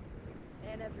it.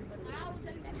 And everybody.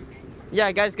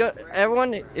 Yeah, guys, go.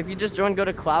 Everyone, if you just joined, go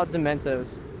to clouds and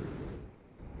Mentos.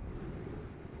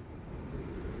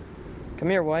 Come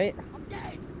here, White. I'm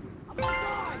dead. I'm gonna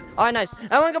die. Alright, nice.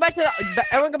 Everyone, go back to that.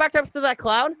 Everyone, go back up to that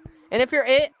cloud. And if you're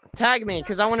it, tag me,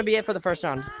 cause I want to be it for the first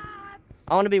round.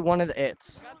 I want to be one of the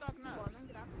its.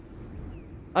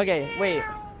 Okay, wait.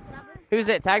 Who's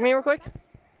it? Tag me real quick.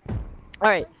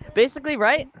 Alright, basically,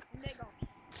 right?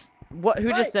 What? Who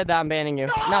just said that I'm banning you?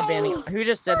 Not banning. Who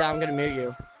just said that I'm gonna mute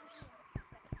you?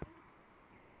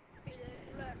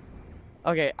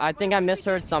 Okay, I think I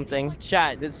misheard something.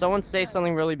 Chat, did someone say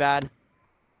something really bad?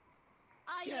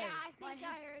 Yeah, I think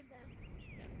I heard them.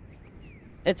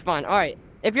 It's fine. Alright.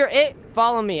 If you're it,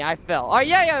 follow me. I fell. Oh,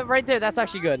 yeah, right there. That's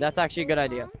actually good. That's actually a good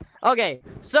idea. Okay,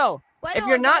 so, if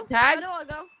you're not tagged,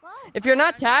 if you're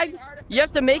not tagged, you have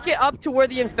to make it up to where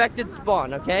the infected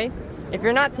spawn, okay? If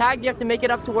you're not tagged, you have to make it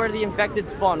up to where the infected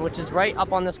spawn, which is right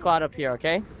up on this cloud up here,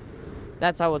 okay?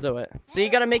 That's how we'll do it. So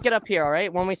you gotta make it up here,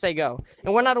 alright? When we say go.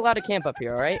 And we're not allowed to camp up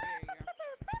here, alright?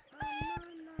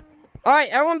 Alright,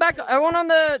 everyone back, everyone on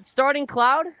the starting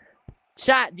cloud?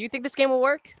 Chat, do you think this game will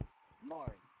work?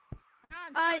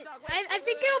 I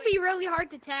think it'll be really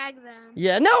hard to tag them.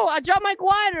 Yeah, no, I dropped my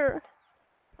glider.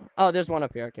 Oh, there's one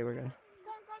up here. Okay, we're good.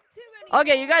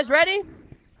 Okay, you guys ready?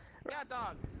 Yeah,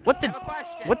 dog. What I the have a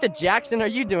question. what the Jackson are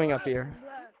you doing up here?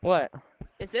 What?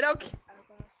 Is it okay?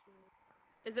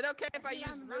 Is it okay if I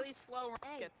use really slow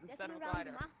rockets instead of a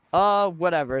glider?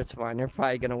 Whatever, it's fine. You're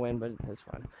probably gonna win, but it's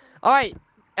fine. Alright,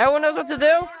 everyone knows what to do?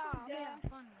 I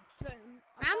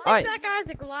don't Alright. think that guy's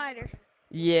a glider.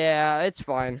 Yeah, it's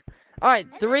fine. Alright,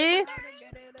 3,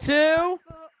 2,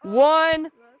 1,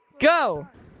 go!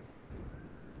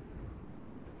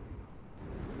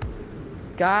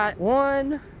 Got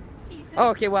one. Oh,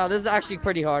 okay, wow, this is actually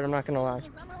pretty hard. I'm not gonna lie.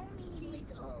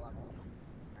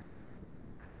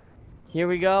 Here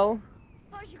we go.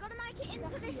 Boys, you gotta make it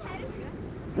into this house.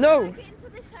 No, Make it into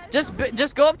this house.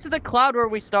 just go up to the cloud where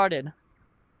we started.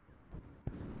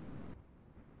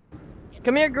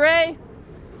 Come here, Gray.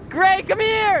 Gray, come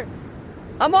here.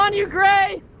 I'm on you,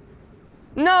 Gray.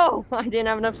 No, I didn't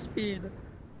have enough speed.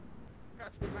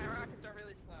 Trust me, my rockets are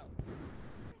really slow.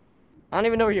 I don't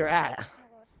even know where you're at.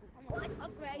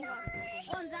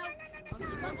 One's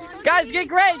out. Guys, get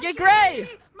Gray, get Gray.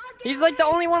 He's like the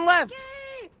only one left.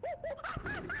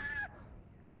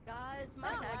 Guys,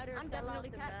 I'm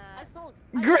definitely I sold.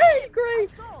 Gray, Gray.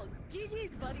 Sold.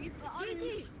 GG's, buddies.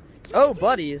 GG's. Oh,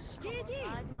 buddies. Guys,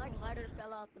 my glider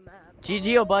fell off the map.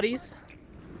 GGO, buddies.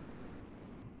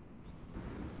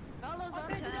 Fellas, I'm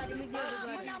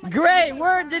tagged. Gray,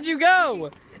 where did you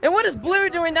go? And what is Blue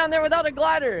doing down there without a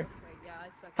glider? Yeah, I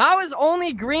suck. How has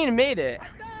only Green made it?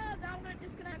 Now I'm gonna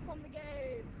disconnect from the game.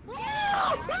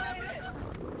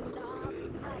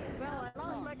 Bro, I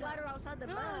lost my glider outside the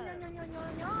map.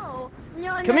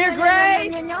 Come here, Gray.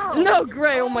 No,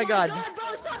 Gray. Oh my God.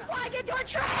 Bro, stop flying into a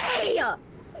tree!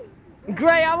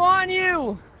 Gray, I'm on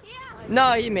you.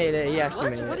 No, he made it. He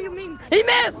actually made What do it. you mean? He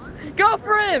missed. Go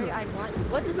for him. I want you.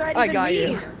 What does that I even got mean?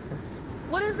 you.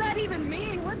 What does that even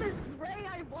mean? What does Gray,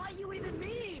 I want you even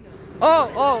mean?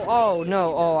 Oh,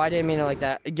 no. Oh, I didn't mean it like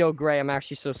that. Yo, Gray, I'm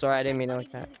actually so sorry. I didn't mean it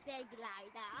like that.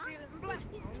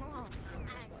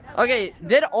 Okay,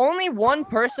 did only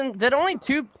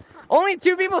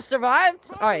two people survived?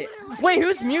 All right. Wait,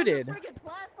 who's muted?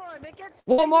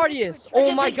 Well, Martius.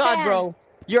 Oh my God, bro.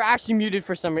 You're actually muted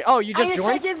for some reason. Oh, you just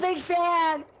joined? I'm such a big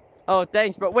fan! Oh,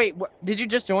 thanks, bro. Wait, did you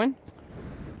just join?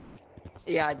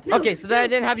 Yeah, I did. Okay, so then I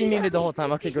didn't have you muted the whole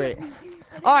time. Okay, great.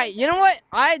 All right, you know what?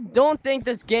 I don't think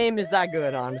this game is that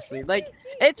good, honestly. Like,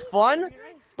 it's fun,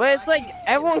 but it's like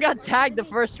everyone got tagged the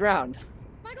first round.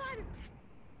 Wait,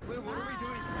 what are we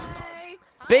doing,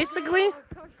 Scott? Basically,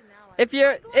 if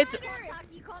you're, it's,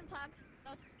 You can't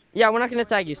tag. yeah, we're not gonna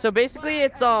tag you. So basically,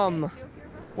 it's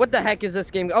what the heck is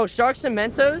this game? Oh, Sharks and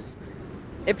Mentos.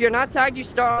 If you're not tagged, you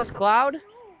start on this cloud,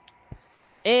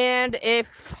 and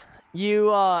if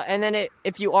you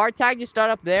if you are tagged, you start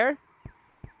up there,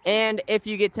 and if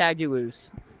you get tagged, you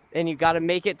lose, and you got to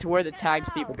make it to where the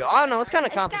tagged people go. I don't know, it's kind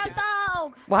of complicated.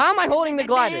 Dog. Well, how am I holding the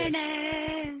glider?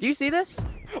 Do you see this,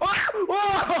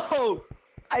 Whoa!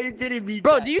 I didn't mean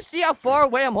bro? that. Do you see how far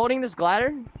away I'm holding this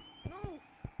glider?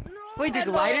 Wait, the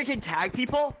glider can tag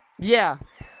people? Yeah.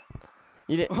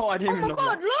 You did. Oh, I didn't even know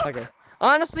that. Okay.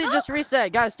 Honestly, just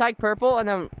reset, guys. Tag purple, and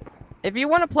then if you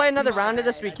want to play another round of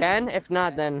this, we can. If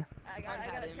not, then. I got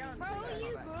a challenge. Bro,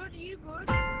 you good? You good? You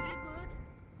good?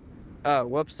 Oh,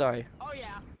 whoops, sorry. Oh,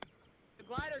 yeah. The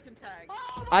glider can tag.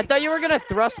 I thought you were gonna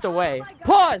thrust away.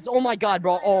 Pause! Oh my God,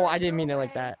 bro. Oh, I didn't mean it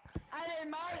like that.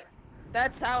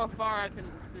 That's how far I can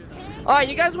do that. All right,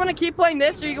 you guys want to keep playing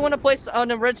this, or you want to play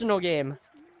an original game?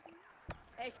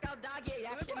 Hey, Scout Doggy,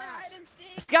 action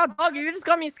Scout Dog, you just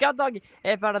got me Scout Dog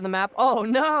F out of the map. Oh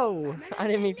no! I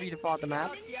didn't mean for you to fall off the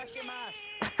map.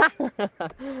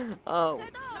 Oh,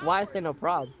 why I say no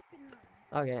prob?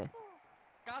 Okay.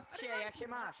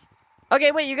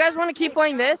 Okay, wait. You guys want to keep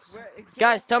playing this?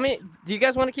 Guys, tell me. Do you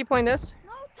guys want to keep playing this?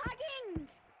 No tagging.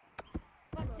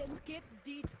 Skip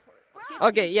the.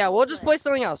 Okay, yeah. We'll just play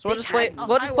something else. We'll just play.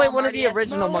 We'll just play one of the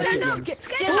original monkey games. Who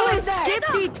is Skip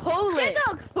the toilet?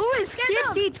 Who is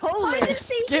Skip the toilet?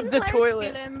 Skip the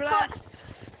toilet.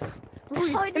 Who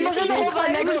is Skip Możemy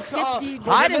chowanego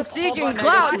Hide and seek in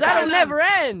clouds. That'll never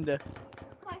end.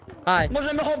 Hi.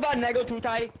 Możemy chowanego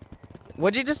tutaj.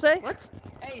 What'd you just say? What?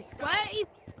 Ej,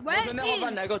 Where możemy is?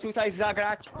 chowanego tutaj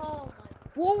zagrać.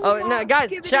 Oh no,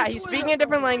 guys, chat. He's speaking a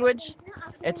different language.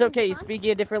 It's okay. He's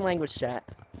speaking a different language, chat.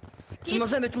 Czy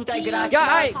możemy tutaj grać?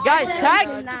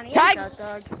 Guys,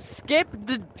 skip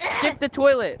the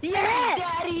toilet. Yes,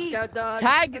 Daddy! Scout dog.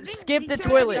 Tag skip the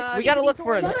toilet. We gotta look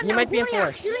for him. He might be in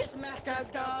forest.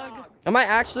 Scout dog. Am I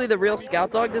actually the real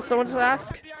Scout Dog? Did someone just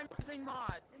ask? Maybe I'm using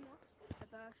mods.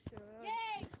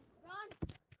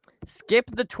 Skip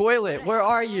the toilet. Where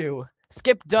are you?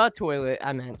 Skip the toilet.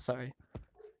 I meant, sorry.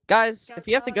 Guys, if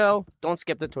you have to go, don't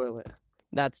skip the toilet.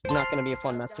 That's not gonna be a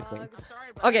fun mess to clean.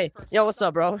 Sorry, but Okay, that's yo, what's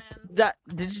up, bro? fans.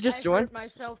 Did you just I join? hurt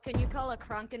myself. Can you call a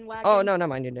Krankenwagen? Oh no, never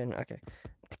mind, you didn't. Okay.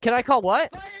 Can I call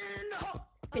what?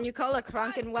 Can you call a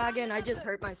Krankenwagen? I just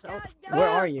hurt myself. Where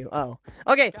are you? Oh.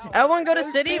 Okay, everyone go to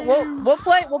city. We'll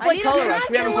play Color Rush.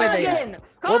 We haven't played that yet.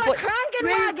 Call We'll a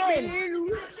Krankenwagen!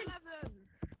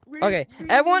 Okay,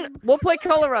 everyone, we'll play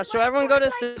Color Rush. So everyone go to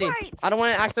city. I don't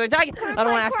want to accidentally tag. I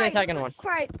don't want to accidentally tag anyone.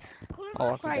 Right.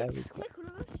 Oh, okay.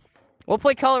 We'll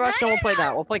play Color Rush and we'll play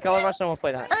that. We'll play Color Rush and we'll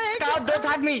play that. Scout, don't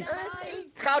tag me.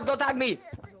 Scout, don't tag me.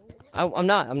 I'm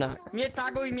not. Nie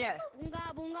taguj mnie.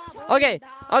 Okay.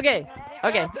 Okay.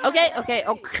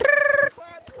 Oh.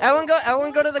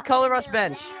 Everyone go to the Color Rush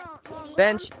bench.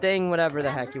 Bench thing, whatever the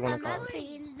heck you want to call it.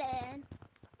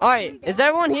 Alright, is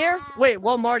everyone here? Wait,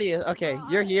 well Marty is. Okay,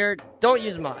 you're here. Don't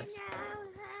use mods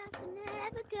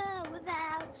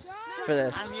for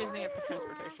this. I'm using it for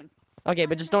transportation. Okay,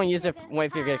 but just don't use it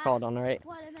if you get called on, alright?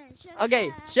 Okay,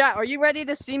 chat, are you ready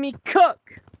to see me cook?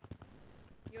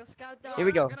 Yo, Scout Dog. Here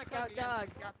we go.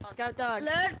 Scout Dog.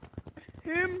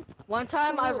 One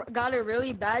time I got a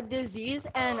really bad disease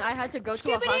and I had to go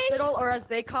to a hospital, or as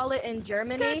they call it in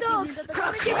Germany.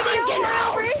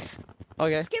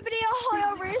 Okay. Skippity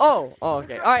ahoy over. Oh,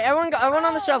 okay. Alright, everyone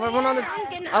on the shelf. Everyone on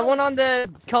the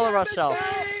Color Rush shelf.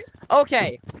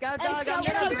 Okay. Scout Dog, I'm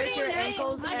gonna break your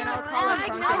ankles and I'll call it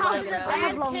I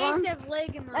have long arms.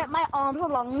 My arms are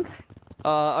long.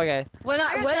 Okay. When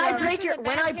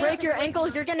I break your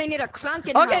ankles, you're gonna need a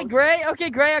Krankenhaus. Okay, Gray. Okay,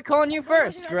 Gray, I'm calling you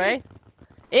first, Gray.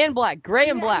 And Black. Gray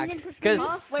and Black. Because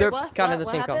Wait, they're what? kind of the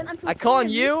What same color. happened? I'm calling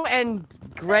you and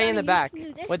Gray in the back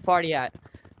with party hat.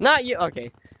 Not you.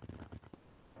 Okay.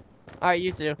 Alright,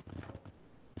 you two.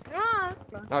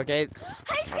 Okay.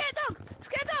 Hey, Scared Dog!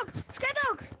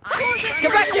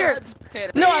 Come back here!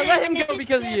 No, I let him go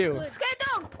because of you. Scared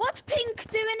Dog, what's Pink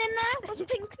doing in there?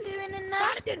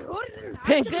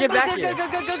 Pink, get back here.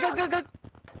 Go.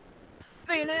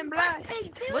 Feeling black.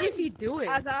 What is he doing?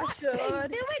 As I should.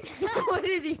 What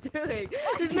is he doing?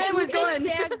 This man was going.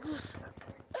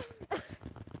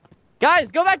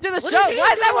 Guys, go back to the show.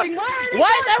 Why is everyone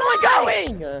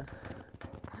going?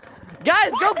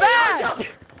 Guys, go back!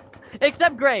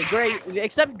 Except Gray.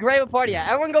 Except Gray with party hat.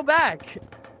 Everyone go back.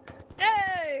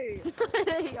 Hey!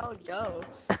 Y'all go.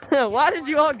 Why did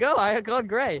you all go? I called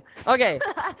Gray. Okay.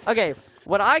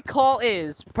 What I call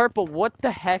is purple. What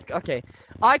the heck? Okay.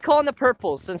 I call in the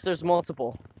purples since there's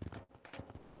multiple.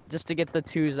 Just to get the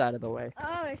twos out of the way.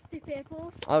 Oh, it's the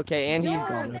purples. Okay, and he's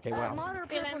gone. Okay, wow.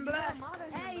 Hey, get him.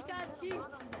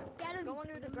 Go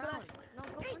under the ground.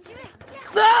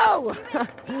 No!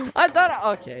 I thought.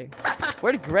 Okay.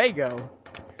 Where did Gray go?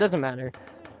 Doesn't matter.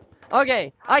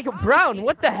 Okay. Brown,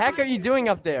 what the heck are you doing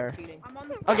up there?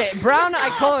 Okay, Brown, I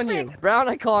call on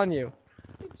you.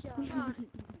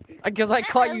 Because I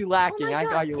caught you lacking. I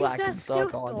caught you lacking, so I'll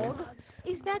call on you.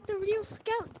 Is that the real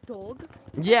Scout Dog?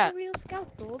 Yeah. The real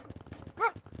Scout Dog?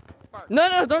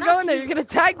 No, don't go in there. You're gonna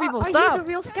tag people. Are you Stop. the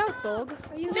real Scout Dog?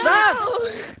 Are you Stop.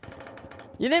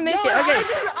 You didn't make it. Okay.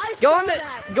 Go on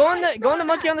the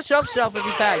monkey on the shelf if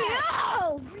you tag.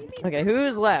 Okay,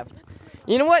 who's left?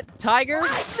 You know what? Tiger?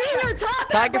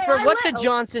 Tiger for what the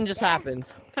Johnson just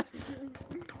happened.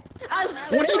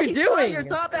 What are you doing?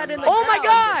 Oh my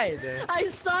god! I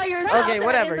saw your top Okay,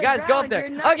 whatever. Guys, go up there.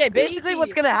 Okay, basically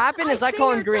what's gonna happen is I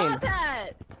call him green.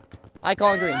 I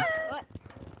call him green.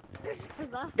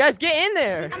 Guys, get in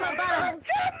there.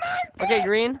 Okay,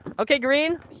 green.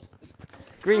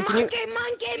 Green, can you?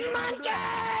 Monkey!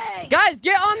 Guys,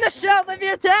 get on the shelf if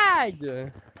you're tagged.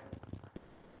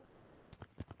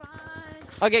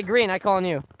 Okay, green, I call on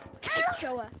you.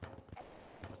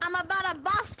 I'm about to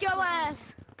bust your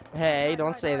ass. Hey,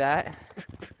 don't say that.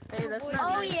 Hey, that's not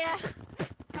Oh nice. yeah.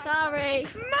 Sorry.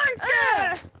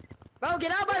 Monkey! Bro,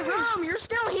 get out of my room! You're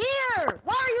still here!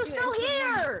 Why are you still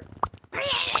here?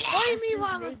 What do you mean why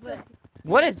I'm sick?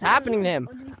 What is happening to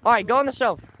him? All right, go on the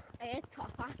shelf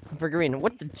for green.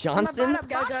 What the Johnson?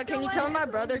 Can you tell my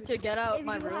brother to get out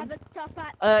my room?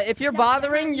 If you're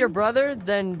bothering your brother,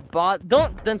 then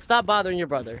stop bothering your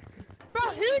brother.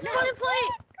 Bro, who's gonna play?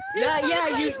 Yeah,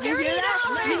 you hear that? You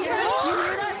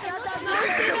hear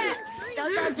that? Scout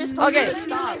Dog just told Okay. you to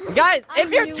stop. Guys, if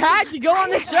you're tagged, you go on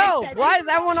the shelf. Why is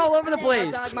everyone all over the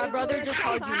place? Dog, my brother just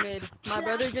called you mid. My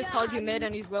brother just called you mid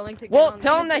and he's willing to get Well, on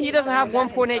tell the him that he video doesn't have by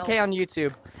 1.8K himself. on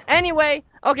YouTube. Anyway,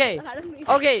 okay,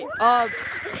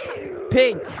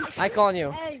 Pink, I call on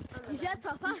you. Hey,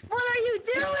 What are you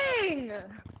doing?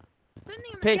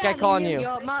 Pink, I call on you.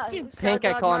 Yo, Pink,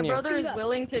 I call on my you. brother is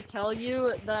willing to tell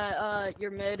you that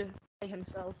you're mid by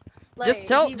himself. Like, Just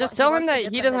tell him wants that to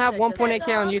get he the doesn't have headset to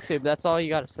 1.8K on YouTube. That's all you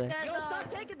gotta say. Yo, stop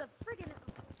taking the freaking.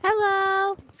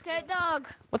 hello. Scared Dog.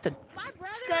 What the?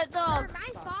 Scared Dog.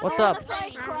 What's up?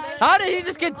 How did he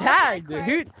just get tagged?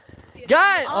 Who?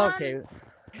 Guys, okay.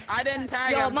 I didn't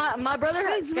tag Yo, him. my brother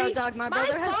has Scout Dog. My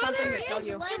brother has something to tell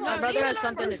you. My brother has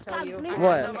something to tell you.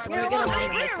 What? Let me get him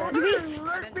on the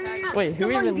headset. Wait,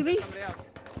 who even?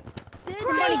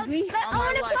 Somebody Crates. grief. Like, On I my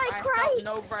want to life, play I felt crates.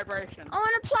 no vibration. I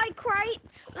want to play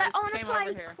crates. Like, I just want to came over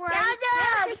play here.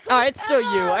 crates. Oh, it's still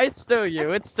you. It's still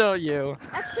you. It's still you.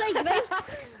 Let's play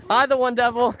crates. Hi, the one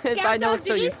devil. I Scout know Dog, it's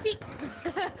still did you. you see?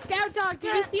 Scout Dog,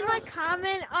 did you see my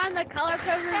comment on the color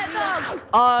code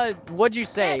reveal? What'd you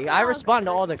say? I dog. respond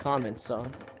to all the comments, so.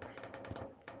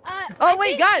 I Oh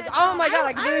wait, think- guys! Oh my god, I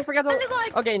I completely forgot to. responded,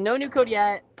 like- Okay, no new code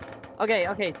yet.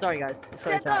 Okay, sorry guys.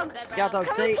 Sorry, Scout chat. Dog, Scout Dog,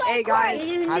 can say, we play hey guys,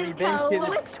 crates? have you been to the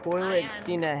Code? toilet,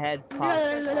 seen a head pop?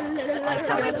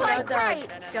 Can we play Scout Dog,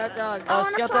 crates? Scout Dog, I wanna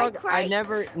Scout play Dog, I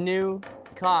never crates. knew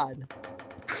COD.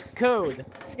 Code.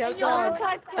 Scout I wanna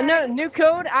Dog. play No, crates. new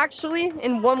code actually,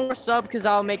 and one more sub because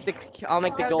I'll make the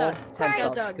Scout goal Dog. 10 Scout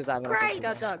subs Dog. because I haven't. Crates.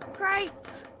 Scout Dog.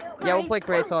 Crates. Yeah, we'll play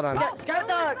crates. Hold on. Scout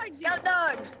Dog, Scout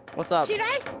Dog. What's up? Should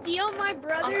I steal my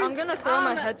brother's I'm gonna throw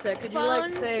my headset. Could you like phone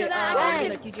say, so that I'm I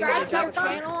gonna can teach you how to subscribe drop to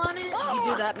a your channel on it? Did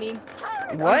you do that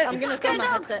meme? What? I'm gonna throw my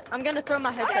headset. I'm gonna throw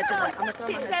my headset to that. I'm gonna throw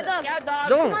my Scout headset. Dog. Scout Dog.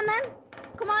 Don't. Come on then.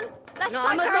 Come on. Let's No, play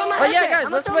I'm gonna throw my Oh, crates. yeah, headset. guys,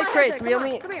 I'm let's gonna play throw my crates. headset. We Come on,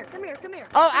 only- Come here, come here, come here.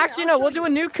 Oh, Come here, actually, I'll no. show We'll you. do a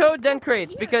new code, then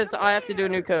crates, because I have to do a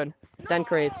new code, then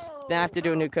crates. Then I have to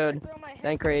do a new code,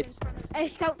 then crates, Hey,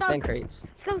 Scout then Dog. crates.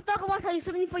 Scout Dog, I want to tell you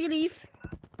something before you leave.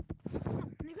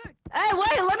 Hey,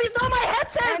 wait, let me throw my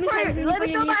headset Let me tell you first. something Let me before throw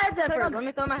you my leave. headset Hold first. on. Let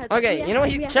me throw my headset. Okay, you know what?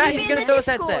 Come here. Chat, Come he's here. gonna throw his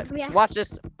Discord. headset. Come here. Watch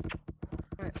this.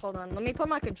 Alright, hold on. Let me put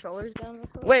my controllers down real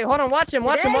quick. Wait, hold on. Watch him.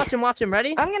 Today- Watch him.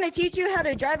 Ready? I'm gonna teach you how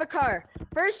to drive a car.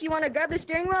 First, you wanna grab the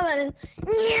steering wheel and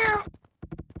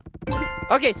then...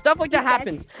 Okay, stuff like that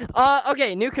happens.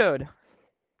 Okay, new code.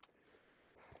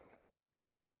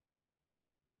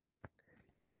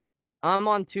 I'm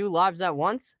on 2 lives at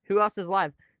once. Who else is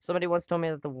live? Somebody once told me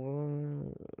that the.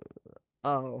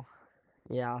 Oh,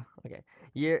 yeah. Okay.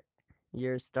 Year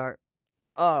start.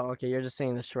 Oh, okay. You're just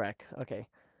singing the Shrek. Okay.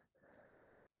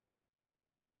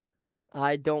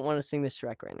 I don't want to sing the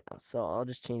Shrek right now, so I'll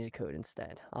just change the code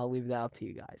instead. I'll leave that up to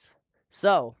you guys.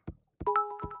 So,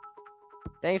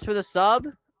 thanks for the sub.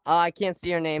 I can't see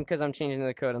your name because I'm changing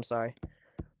the code. I'm sorry.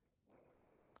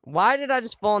 Why did I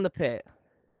just fall in the pit?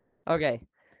 Okay.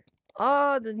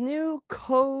 The new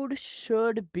code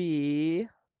should be.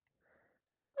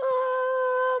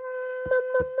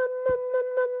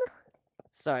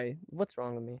 Sorry, what's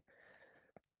wrong with me?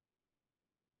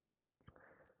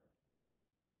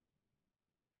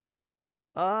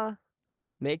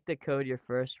 Make the code your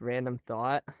first random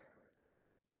thought.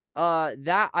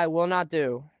 That I will not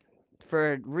do.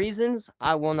 For reasons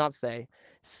I will not say.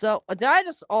 So, did I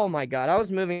just... Oh my god, I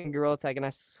was moving Gorilla Tag and I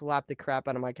slapped the crap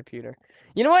out of my computer.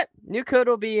 You know what? New code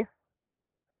will be...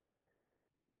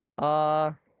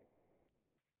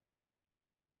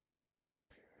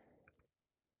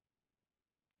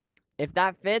 If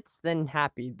that fits, then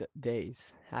happy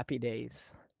days. Happy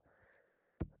days.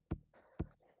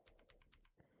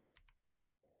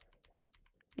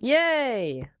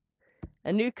 Yay!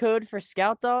 A new code for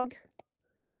Scout Dog?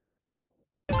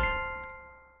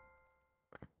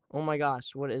 Oh my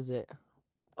gosh, what is it?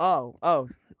 Oh,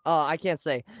 I can't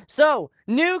say. So,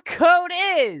 new code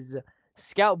is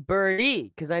Scout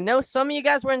Birdie, because I know some of you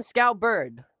guys were in Scout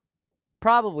Bird.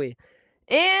 Probably.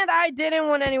 And I didn't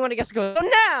want anyone to guess the code.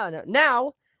 So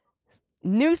now,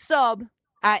 new sub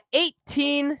at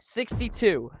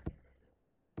 1862.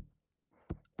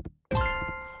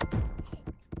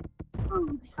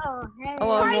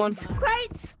 Hello, everyone.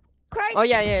 Crates. Oh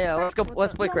yeah.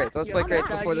 Let's play crates. Let's play crates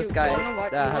Dog, before this you guy wanna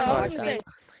watch- has you a wanna heart watch attack.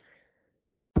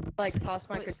 me, like toss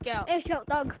my Scout. Hey, Scout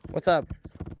Dog. What's up,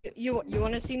 you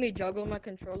want to see me juggle my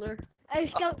controller? Hey,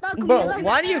 Scout Dog. come bro? here.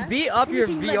 Why do you beat up your Are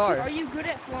VR? you good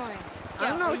at flying? I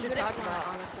don't know Are what you you're good at talking flying?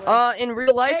 about, honestly. In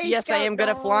real life, Hey, yes, I Scout am good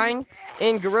at Dog. flying.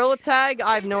 In Gorilla Tag,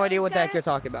 I have no idea what the heck you're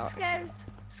talking about.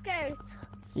 Scout.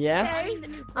 Yeah?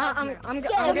 I'm The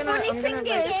gonna funny thing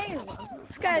like,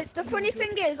 is, Scout, the funny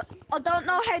thing is, I don't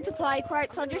know how to play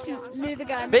crates. I just knew the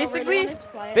game. Basically-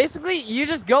 Basically, you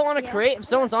just go on a crate. If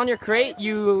someone's on your crate,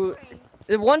 you...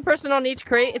 One person on each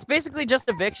crate. It's basically just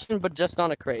eviction, but just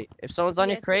on a crate. If someone's on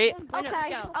your crate,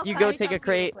 Okay. you okay. go take a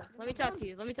crate. Let me talk to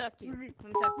you.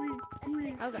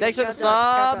 Thanks for the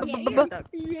Scout sub. Dog.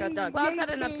 Cloud's had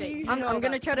an update. I'm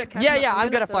gonna try to catch Yeah, my, yeah, I'm I'm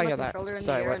gonna good at throw flying my at that. controller in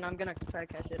Sorry, the air what? and I'm gonna try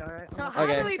to catch it, alright? So how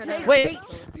Okay. do we play Wait.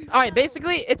 crates? Alright,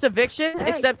 basically, it's eviction,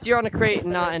 except you're on a crate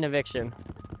and not an eviction.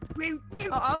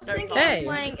 I was thinking Hey. of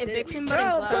playing eviction, but in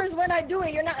Bro, of course clouds. when I do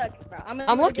it, you're not... Bro,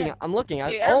 I'm looking.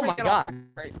 Oh my god.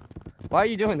 Why are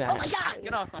you doing that?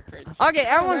 Get off my fridge. Okay,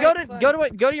 everyone,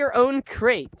 go to your own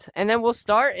crate, and then we'll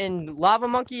start. And Lava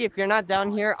Monkey, if you're not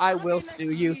down here, I will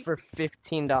sue you for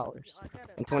 $15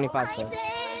 and 25 cents.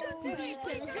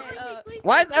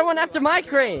 Why is everyone after my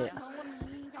crate?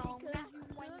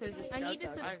 Because I need to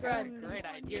I've got a subscribe. great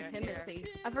idea Give him here. a face.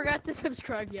 I forgot to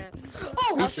subscribe yet.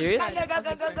 Are you serious?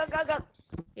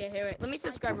 Yeah, here, wait. Let me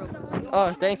subscribe real quick.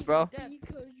 Oh, thanks, bro. Because you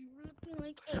look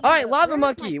like a- All right, lava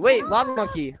monkey. Wait, lava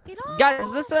monkey. Get off. Guys,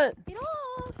 is this a? Get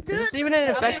off. Is this even an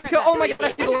infection? Oh my god,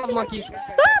 I see the lava monkeys.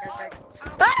 Stop!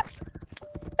 Stop!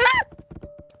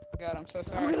 God, I'm so I'm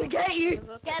sorry. gonna get you.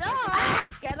 Get off.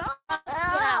 Get off. Get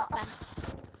out then.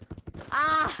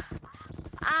 Ah.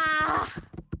 Ah.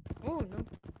 Oh no.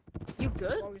 You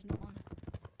good?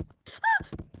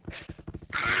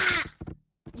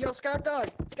 Yo, Scout Dog.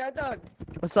 Scout Dog.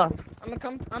 What's up? I'm gonna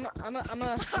come. I'm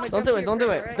Don't do it. Don't do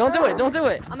it. Don't do it. Don't do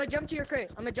it. I'm gonna jump to your crate.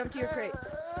 I'm gonna jump to your crate.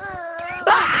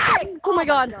 Ah! Oh my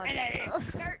god. Get up.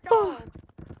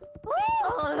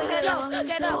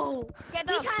 Get up. Get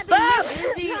up. Stop!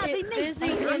 Fizzy is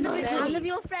I'm Betty. the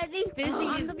real Freddy. Fizzy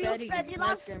I'm is the real Betty. Freddy, Nice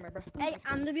lads. gamer, bro. Hey,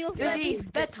 I'm the real Fizzy Freddy. is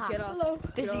Betty. Get off.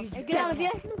 Fizzy is Hey, get out of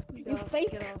here. You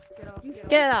fake. Get off. Get off. Get off.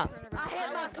 Get out. I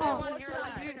hit my Come car. on, you're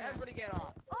alive. Everybody get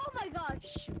off. Oh my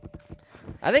gosh.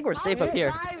 I think we're safe up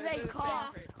here. Drive a car.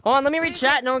 Hold on, let me read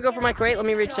chat. No one go for my crate. Let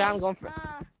me read chat. I'm going for.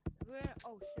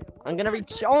 Oh shit. I'm gonna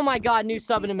read. Oh my god, new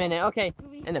sub in a minute. Okay,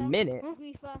 in a minute.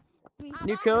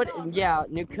 New code. Yeah,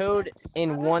 new code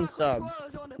in one sub.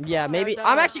 Yeah, maybe.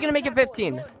 I'm actually gonna make it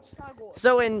 15.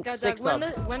 So in Doug, 6 when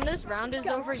subs. this round is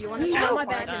over, you want to No, start my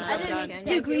bad. fighting I again, didn't- can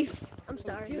You you? grief. I'm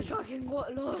sorry. You fucking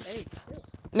what lost?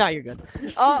 No, you're good.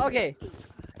 Okay.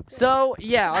 So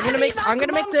yeah, I'm gonna make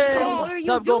the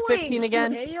sub goal 15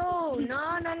 again. Hey yo,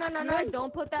 no,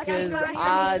 don't put that Because finger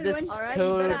on me. this Alright, you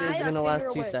code better is put gonna that last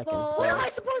finger 2 away. seconds. What am So I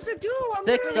supposed to do? I'm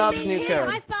 6 subs, literally new here.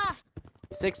 code.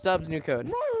 6 subs, new code.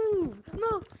 Move.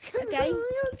 Okay. You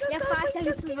have 5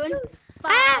 seconds to run.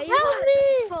 5, No,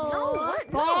 4,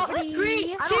 what?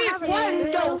 3, I don't have 2, any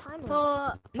 1, go.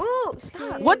 4. Move.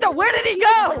 Stop. What the? Where did he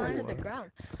Onto the go?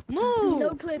 ground. Move. No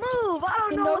clips. Move. I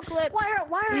don't know. No clips. Why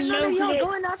are No none of y'all clips.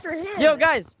 going after him? Yo,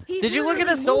 guys, He's did you look at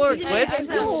the literally solar moving. eclipse?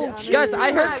 No, Guys,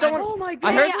 I heard dude. someone. Oh my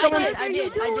I heard God. someone. I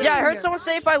did. Yeah, I heard someone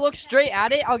say if I look straight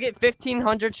at it, I'll get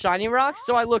 1,500 shiny rocks.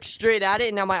 So I looked straight at it,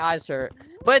 and now my eyes hurt.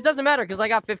 But it doesn't matter because I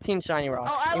got 15 shiny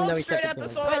rocks. Oh, I even though he looked said straight at the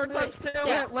 1500. solar eclipse too.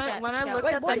 Yeah, when I looked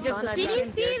at the sun, I Did you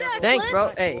didn't see hear that? Thanks,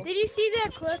 bro. Hey, Did you see the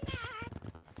eclipse?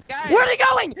 Guys, where'd he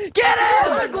going? Get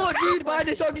Oh my him! God, dude, why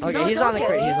this fucking? Okay, No, he's don't on the get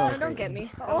crate, me. he's on the No, don't crate. get me.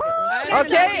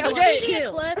 Okay, Did okay. you see the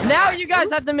eclipse? Now you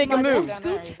guys have to make a move. Down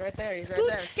there, he's right there. He's right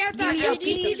there. Did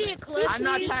you see the eclipse? I'm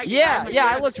not tagging. Yeah, I'm yeah, I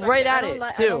just looked like right that. at it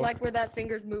I too. don't like where that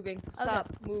finger's moving. Stop.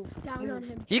 Move. Down on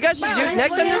him. You guys should do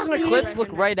next time there's an eclipse.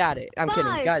 Look right at it. I'm kidding,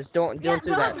 Five. guys. Don't do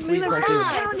that. Please don't do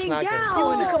that. It's not good.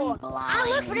 I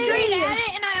looked straight at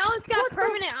it and I almost got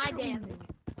permanent eye damage.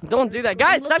 Don't do that,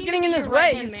 guys. Stop looking getting at in your his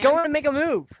right way. hand, He's man. going to make a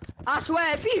move. I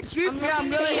swear, if he juke me,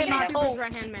 I'm gonna hit my toe.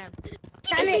 right hand man.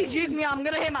 If he juke me, I'm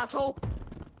gonna hit my toe.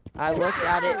 I looked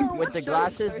at it with the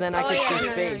glasses, then I Oh, could yeah, see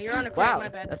no, space. you're on a crate, Wow, my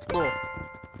bad. that's cool.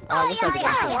 I wish I could do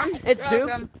that. It's You're duped.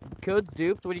 welcome. Code's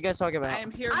duped. What are you guys talking I about? am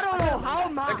here. I don't know how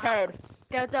The my code.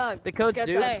 Scout Dog. The code's Scout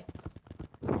duped. Dog.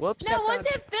 Whoops. No, once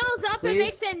it fills up, Please it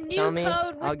makes a new Tell me.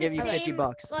 code with I'll give the you 50 same,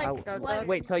 bucks. like, I'll-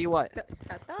 Wait, tell you what.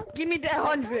 Scout Dog. Give me that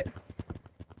 100.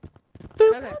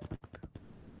 Boop. Okay.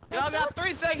 Y'all got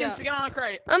 3 seconds to get on a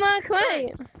crate. I'm on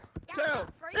crate. 2.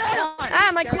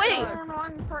 Ah, my Scout crate.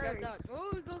 Dog. Scout Dog.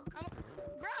 Oh, go.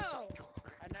 Bro.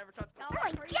 I never touched Oh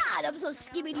my god, I'm so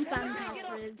skibbity fantastic.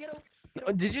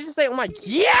 Did you just say, oh my,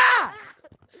 yeah!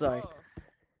 Sorry.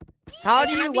 How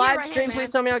do Can I you be your live right stream? hand Please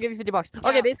man? tell me I'll give you 50 bucks.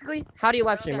 Okay, Yeah. basically, how do you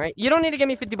live stream, right? You don't need to give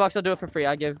me 50 bucks. I'll do it for free.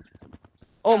 I'll give...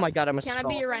 Oh my god, I'm a Can I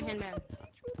be your right hand man?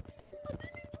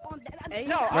 Hey,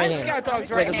 No, Right I'm hand. Scout Dog's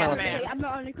Wait, right that's my hand left man. I'm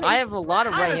not on the I have a lot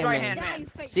of I right was hand right-hand men.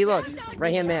 man. See, look,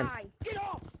 right hand man. Get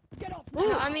off! Get off!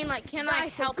 No, I mean, like, can I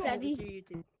help Daddy.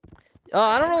 you?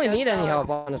 I don't really need any help,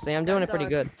 honestly. I'm doing it pretty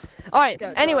good. All right.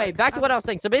 Good, Anyway, good. back to what I was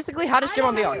saying. So basically, how to stream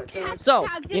on VR. So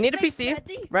you need a PC,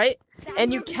 right?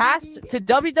 And you cast to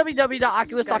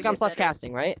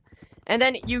www.oculus.com/casting, right? And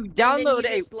then you download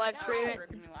a live stream it.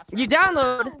 you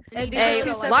download And a these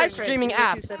are two separate live crates. streaming These are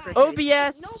app, two separate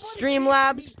crates. OBS,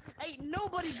 Streamlabs,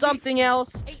 something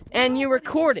else, and you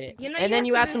record it. You know, And you then have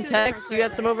you to add do some two different text, you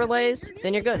add some overlays,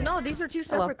 then you're good. No, these are two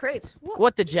Hello. separate crates.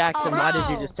 What the Jackson? Why did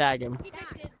you just tag him?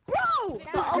 Bro!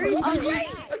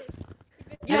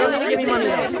 You don't need to give me money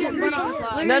though.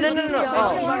 No, no, no, no, no.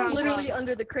 Oh. Literally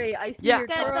under the crate. I see Yeah. your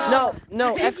car.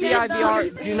 No, FBI VR.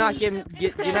 Do not give me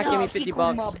 50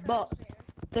 bucks. Bro,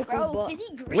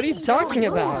 What are you talking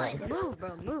about? Move,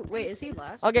 bro, move. Wait, is he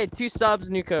last? Okay, 2 subs,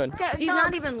 new code. He's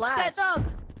not even last. Dog.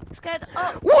 Scared.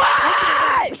 Oh. What?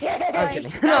 I'm Bye.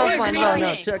 kidding. No, it's was fine. me. No,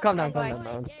 no. Calm down, calm Bye. down.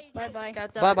 No. Bye bye.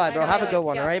 Bye bye, bro. Have a good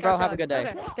one, alright, bro? Have a good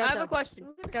day. Okay, I have a question.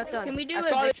 Can we do I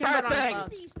saw the eviction but on entire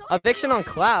clouds? Eviction on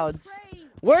clouds?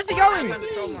 Where's he going?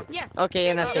 Yeah. Okay,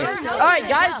 and that's it. Yeah. Alright,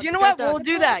 guys, you know what? We'll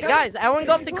do that. Guys, everyone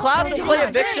go up to clouds and play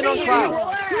eviction on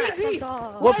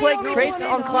clouds. We'll play crates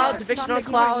on clouds, eviction on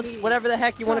clouds, whatever the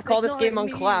heck you want to call this game on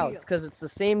clouds, because it's the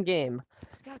same game.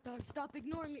 Scout dog, stop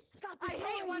ignoring me. Stop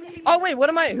ignoring me. Oh, wait,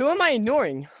 who am I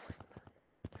ignoring?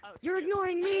 You're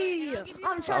ignoring me.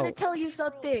 I'm trying to tell you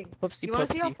something. Whoopsie You want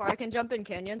to see how poopsie. far I can jump in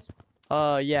canyons?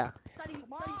 Yeah.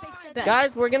 Bet.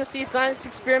 Guys, we're gonna see science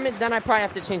experiment, then I probably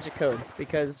have to change the code,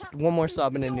 because one more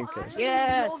sub and a new code.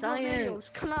 Yeah,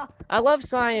 science. I love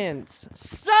science.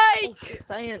 Psych!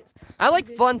 Science. I like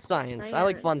fun science. I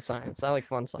like fun science. I like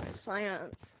fun science.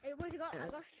 Science.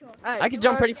 I can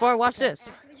jump pretty far. Watch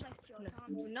this.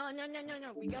 No.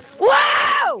 We gotta go.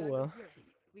 Wow!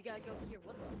 We gotta go here.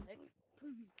 What the heck?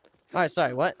 Alright,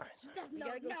 sorry, what? We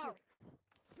gotta go here.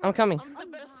 I'm coming. I'm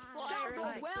the best flyer.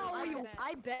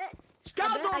 I bet.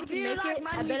 Scout I dog, can do you make like it. my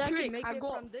I new bet I trick? can make I it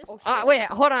got- from this. Wait,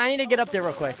 hold on. I need to get up there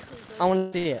real quick. I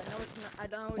want to see it.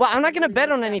 Well, I'm not gonna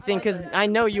bet on anything because I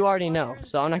know you already know,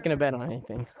 so I'm not gonna bet on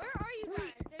anything.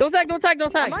 Don't tag! Don't tag!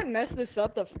 Don't I tag! might mess this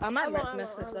up. I might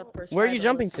mess this up for. Where are you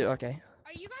jumping to? survivors. Okay.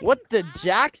 What the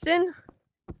Jackson?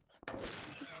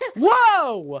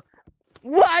 Whoa!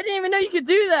 What? I didn't even know you could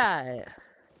do that.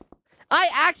 I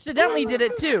accidentally did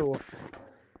it too.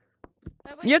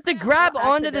 You have to grab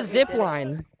onto the zip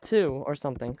line too, or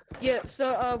something. Yeah.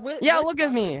 So Yeah, look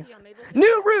at me.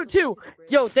 New route too.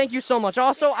 Yo, thank you so much.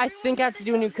 Also, I think I have to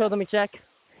do a new code. Let me check.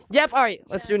 Yep. All right.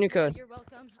 Let's do a new code. You're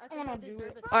welcome. I think I deserve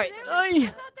it. All right.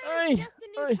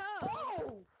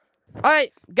 All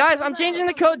right, guys. I'm changing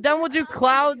the code. Then we'll do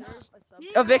clouds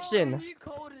eviction.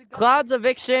 Clouds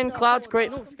eviction. Clouds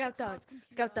great. No, Scout dog.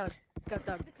 Scout dog. Scout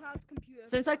dog.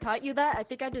 Since I taught you that, I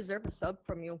think I deserve a sub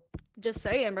from you. Just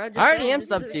saying, bro. Just I already saying. am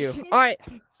sub to you. All right.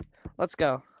 Let's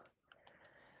go.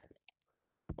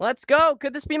 Let's go.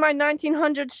 Could this be my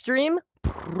 1900 stream?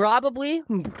 Probably.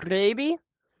 Maybe.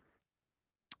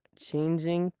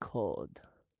 Changing code.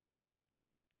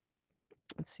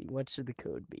 Let's see. What should the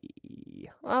code be?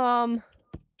 I'll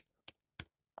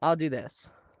do this.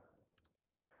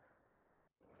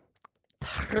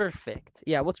 Perfect.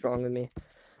 Yeah, what's wrong with me?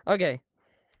 Okay.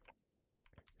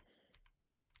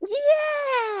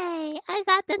 Yay! I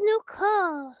got the new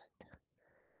code.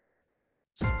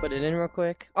 Just put it in real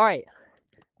quick. All right.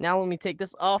 Now let me take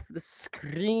this off the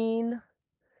screen.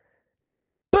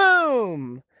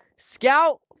 Boom!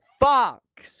 Scout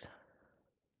Fox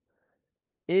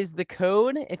is the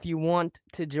code if you want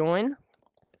to join.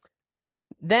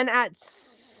 Then at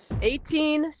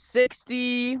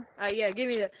 1860. Yeah, give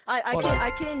me that. Hold on. I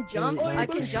can jump. I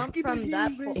can jump from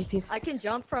that pole. 18. I can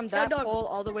jump from that pole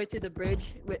all the way to the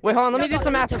bridge. Wait, hold on. Let me do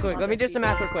some math real quick. Let me do some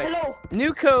math real quick. Hello,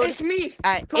 New code it's me.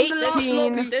 at from the last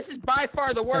 18. lobby. This is by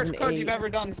far the worst 7, code 8. you've ever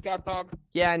done, Scout Dog.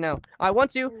 Yeah, I know. All right, 1,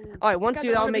 2. All right, 1,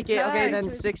 2. That'll make it. Okay,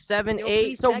 then 6, 7, Yo, 8.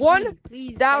 please So tag 1. me,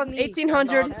 please That tag was me.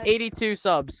 1,882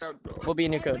 subs. Scout Dog. Will be a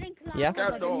new code. Yeah.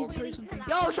 Scout Dog.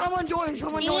 Yo, someone join.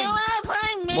 Someone join.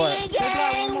 What? There's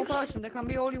like one more person. There can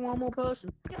be only one more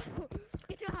person.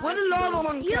 When the lava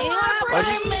one You comes, What?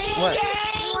 What?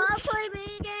 You wanna play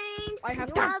mini games? I have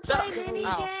You to. wanna play Ow. mini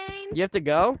Ow. games? You have to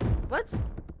go? What?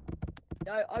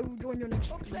 I will join your next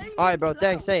stream. All right, bro.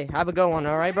 Thanks. Hey, have a good one.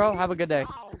 All right, bro. Have a good day.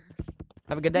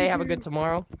 Have a good day. Have a good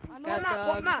tomorrow. Got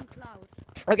What map?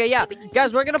 Okay, yeah.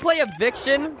 Guys, we're going to play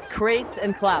eviction, crates,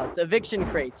 and clouds. Eviction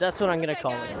crates. That's what I'm going to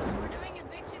call it.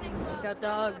 Got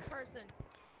dog.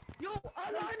 Yo,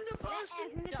 I'm the person.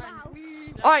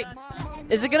 All right.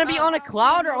 Is it going to be on a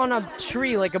cloud or on a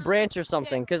tree, like a branch or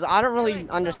something? Because I don't really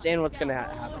understand what's going to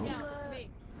happen.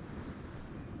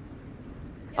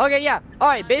 Okay, yeah. All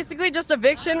right. Basically just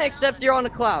eviction, except you're on a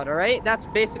cloud, all right? That's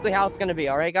basically how it's going to be,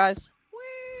 all right, guys?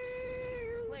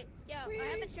 Wait, Scout, I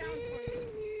have a challenge for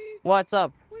you. What's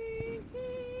up?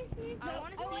 I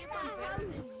want to see if I'm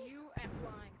better than you at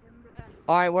flying.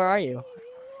 All right, where are you?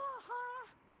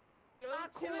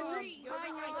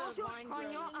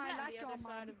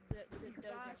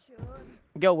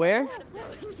 Go where?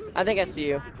 I think I see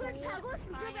you.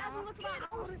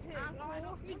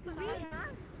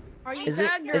 Are you Is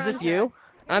this you?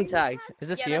 I'm tagged. Is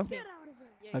this you?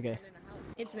 Okay.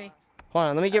 It's me. Hold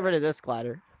on, let me get rid of this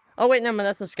glider. Oh wait, no, man,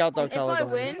 that's a scout dog If color. I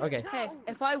win, Okay. hey,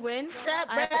 if I win, Sup,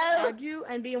 I have to bro? tag you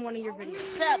and be in one of your videos.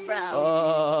 Sup,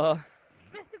 bro?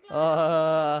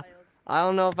 I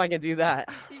don't know if I can do that.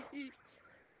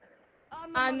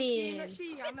 I mean,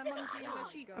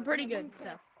 I'm pretty good. So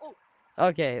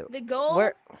Okay, the goal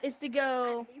where? is to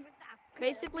go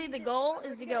Basically, the goal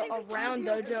is to go around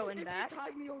dojo and back.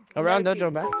 Around No dojo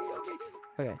cheating. back.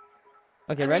 Okay.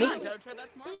 Okay, ready?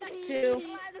 2,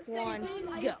 1,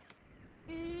 go.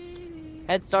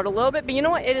 Head start a little bit, but you know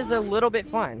what? It is a little bit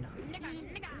fine.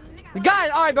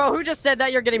 Guys, all right, bro. Who just said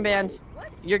that? You're getting banned.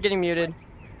 You're getting muted.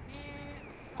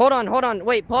 Hold on.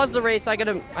 Wait, pause the race. I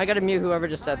gotta mute whoever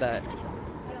just said that.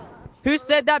 Who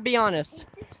said that? Be honest.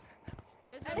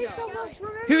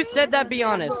 Who said that? Be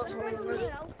honest.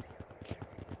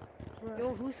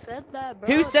 Yo, who said that, bro?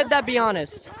 Who said that? Be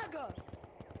honest.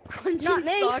 Crunchy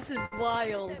socks is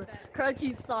wild.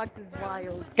 Crunchy socks is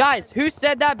wild. Guys, who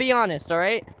said that? Be honest. All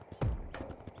right.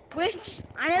 Which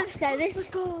I never said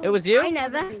this. It was you. I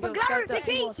never. Yo,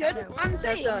 clarification. I'm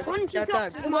saying crunchy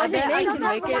socks. I wasn't bet I me. can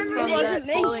make it from It wasn't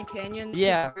that me. Golden Canyons to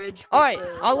Yeah. the bridge. All right,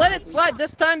 I'll let it slide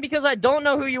this time because I don't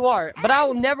know who you are, but I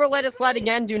will never let it slide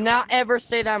again. Do not ever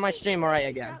say that on my stream, all right?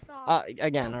 Again, all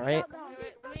right?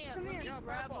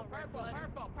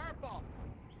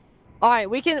 All right,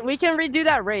 we can redo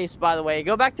that race. By the way,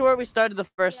 go back to where we started the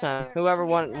first time. Whoever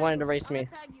wanted to race me.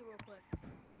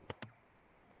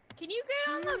 Can you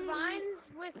get on the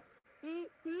vines with?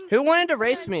 Who wanted to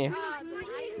race me?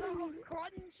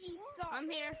 I'm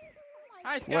here.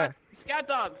 Hi, Scout. Where? Scout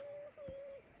Dog.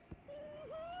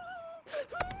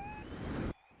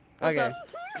 What's Okay.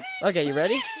 Okay, you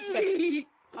ready?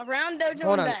 Around dojo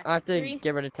Hold and on, back. I have to 3,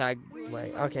 get rid of tag.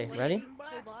 Wait. Okay, ready?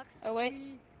 Oh wait.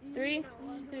 3,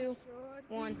 2,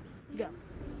 1, go.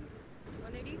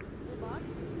 180. Full box.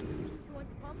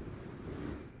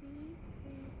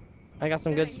 I got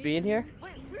some good speed here.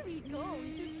 Wait, where'd he go?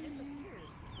 He just disappeared.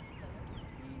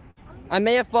 I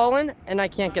may have fallen and I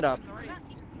can't get up.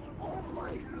 Oh my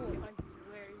god, I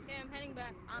swear. Okay, I'm heading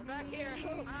back. I'm back here.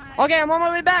 Okay, I'm on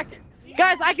my way back.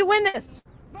 Guys, I can win this.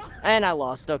 And I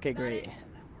lost. Okay, great.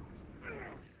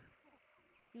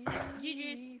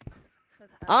 GG's.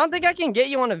 I don't think I can get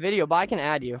you on a video, but I can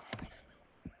add you.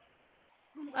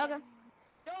 Okay.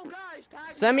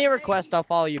 Send me a request. I'll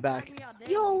follow you back.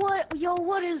 Yo,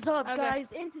 what is up, Okay.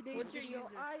 guys? In today's What's your video,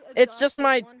 user? It's just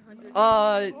my,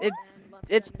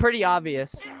 it's pretty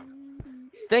obvious.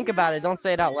 Think about it. Don't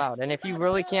say it out loud. And if you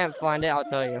really can't find it, I'll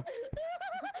tell you.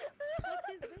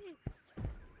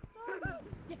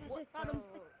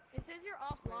 It says you're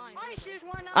offline.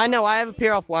 I know. I have a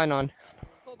peer offline on.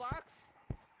 Full box.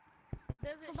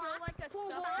 Does it show like a stuffed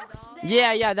dog?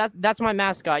 Yeah. That's my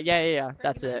mascot. Yeah.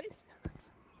 That's it.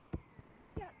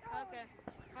 Okay.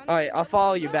 All right, I'll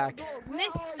follow you back.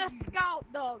 Mr. Scout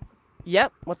Dog.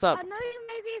 Yep. What's up? I know you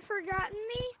may be forgotten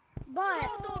me, but I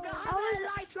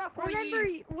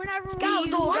remember whenever we Scout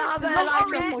Dog, I have a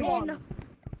elytra for you.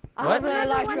 What?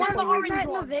 Whenever we met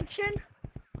in eviction.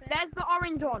 That's the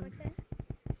orange one.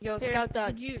 Yo, Here, Scout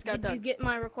Dog. did you get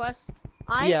my request?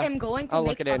 I Yeah, am going to I'll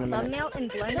make look at a it in a minute. thumbnail in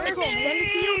Blender, send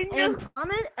it to you,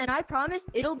 and I promise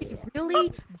it'll be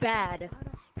really bad.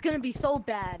 It's gonna be so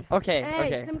bad. Okay. Hey,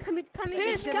 Okay. come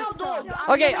Hey, Scout Dog.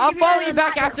 Okay. I'll follow you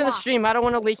back after the stream. I don't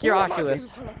want to leak your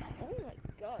Oculus. Oh my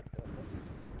god.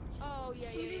 Oh yeah.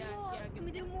 Can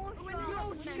we do more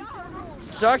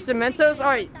Sharks and Mentos. All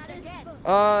right.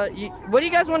 What do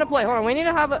you guys want to play? Hold on. We need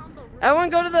to have a. Everyone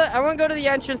go to the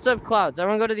entrance of clouds.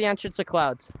 Everyone go to the entrance of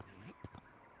clouds.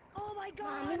 Oh my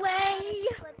god. Way.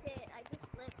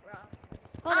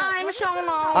 I'm showing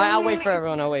All right. I'll wait for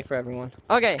everyone.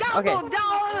 Okay. Okay.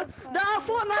 The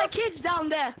Fortnite kids down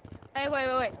there. Hey,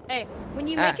 wait. Hey, when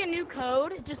you make a new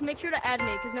code, just make sure to add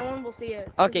me, because no one will see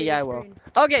it. Okay. Yeah, I will.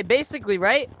 Okay. Basically,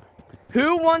 right?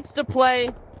 Who wants to play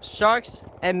Sharks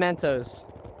and Mentos?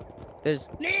 There's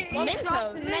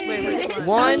Mentos. Wait.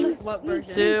 One, What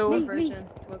version? two,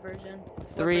 What version?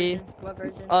 3. What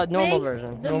version? Normal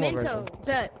version. The Normal Minto. version.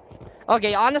 Bet.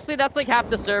 Okay. Honestly, that's like half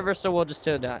the server, so we'll just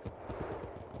do that.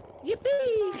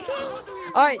 Yippee!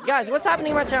 All right, guys. What's happening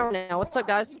in my channel now? What's up,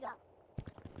 guys?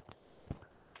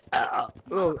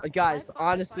 Oh, guys.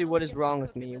 Honestly, what is wrong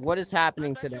with me? What is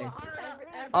happening today?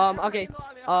 Okay.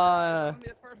 All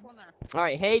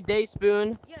right. Hey, Day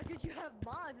Spoon. Yeah, because you have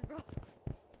mods, bro.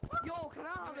 Yo, can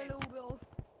I have a little bit of...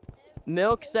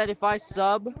 Milk said if I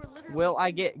sub, will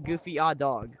I get Goofy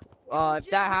Dog? If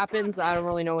that happens, I don't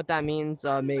really know what that means.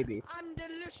 Maybe. I'm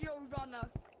delicious runner.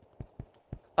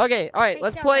 Okay. All right.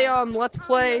 Let's play.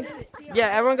 Yeah.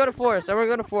 Everyone go to forest.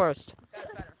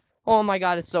 Oh my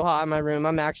God, it's so hot in my room.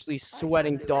 I'm actually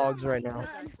sweating dogs right now.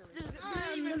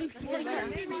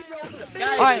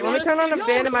 All right. Let me turn on a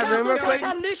fan in my room real quick.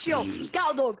 I can Lucio.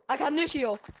 Scout Dog. I can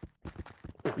Lucio.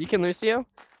 You can Lucio?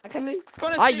 I can.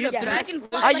 I used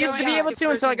to be able to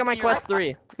until I got my quest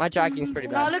 3. My jockeying's pretty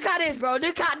No, bad. look at this, bro.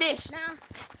 Look at this.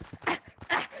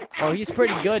 Oh, he's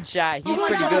pretty good, chat. He's Oh my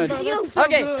pretty God, good. bro, that's so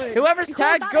Okay, good. whoever's You call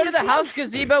tagged, that go to the a house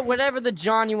gazebo, whatever the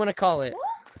John you want to call it.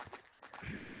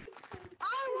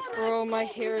 Bro, my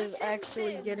hair is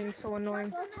actually getting so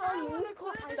annoying.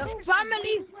 The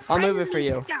family. I'll move it for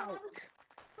you. Scouts.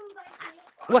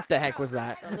 What the heck was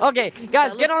that? Okay,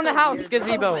 guys, That get looks on the so house weird,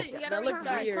 gazebo. bro. That looks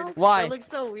weird. Why? That looks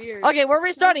so weird. Okay, we're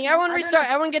restarting. Everyone restart.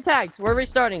 Everyone get tagged. We're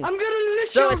restarting. I'm gonna lick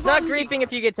So your it's not body. griefing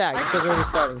if you get tagged because we're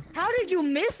restarting. How did you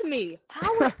miss me?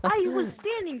 How I was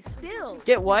standing still.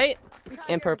 Get white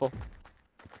and purple.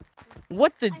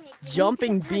 What the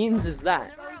jumping beans is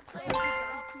that?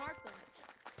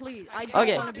 Please, I don't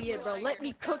Okay. want to be it, bro. Let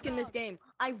me cook in this game.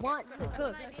 I want to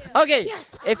cook. Okay,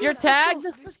 Yes. if you're yes, let's go, tagged,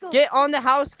 let's go. get on the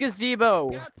house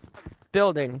gazebo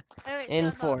building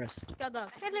in forest. How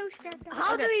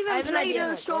do you I even have an play idea.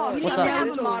 those songs? What's You up? need to have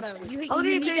a Mentals. motto. How do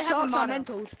you play songs on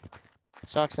mentals?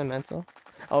 Shocks and mental.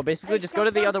 Oh, basically just go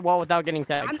to the other wall without getting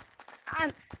tagged.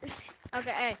 Okay,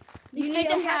 hey. You need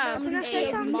to have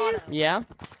a motto. Yeah?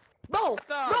 Bro,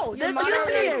 Your there's motto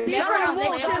listeners. is People never are have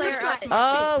watching one player the out.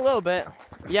 chat. A little bit.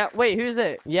 Yeah, wait, who's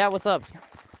it? Yeah, what's up?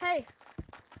 Hey.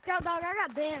 Scout dog, I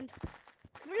got banned.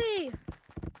 3.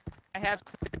 I have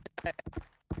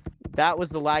That was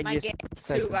the my laggiest game too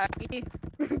sentence. laggy.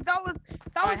 That was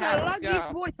I the have to luckiest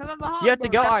go. voice I've ever heard. You have to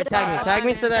go? bro. Alright, tag me. Tag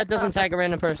me so that it doesn't tag a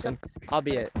random person. I'll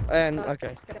be it. And,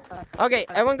 okay. Okay,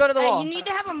 everyone go to the Hey, wall. you need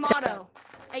to have a motto.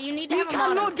 Hey, you need to You have a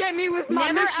motto. cannot get me with my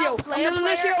Never Lucio. outplay I'm a gonna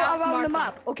Lucio player, around the outsmart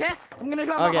map, okay? I'm gonna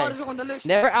try my Okay. hardest on the Lucio.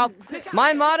 Never out.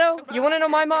 My motto? You want to know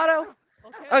my motto?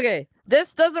 Okay,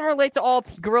 this doesn't relate to all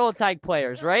Gorilla Tag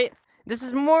players, right? This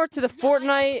is more to the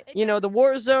Fortnite, you know, the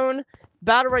Warzone,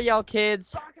 Battle Royale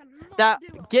kids that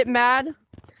get mad.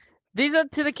 These are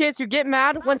to the kids who get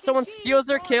mad when someone steals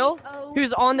their kill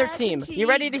who's on their team. You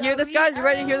ready to hear this, guys? You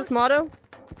ready to hear this motto?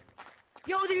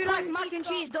 Yo, do you like mac and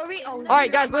cheese Doritos?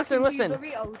 Alright, guys, listen, listen.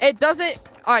 It doesn't...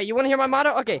 Alright, you want to hear my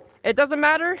motto? Okay, it doesn't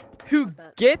matter who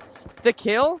gets the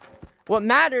kill. What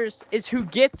matters is who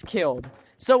gets killed.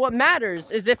 So what matters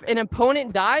is if an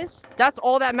opponent dies, that's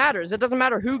all that matters. It doesn't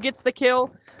matter who gets the kill.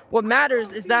 What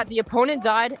matters is that the opponent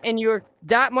died and you're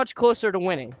that much closer to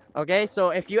winning. Okay,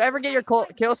 so if you ever get your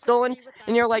kill stolen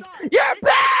and you're like, you're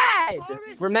bad!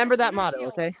 Remember that motto,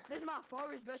 okay?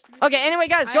 Okay, anyway,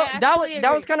 guys, go.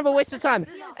 That was kind of a waste of time.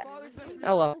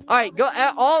 Hello. All right, go.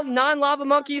 All non-lava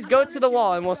monkeys, go to the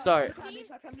wall, and we'll start.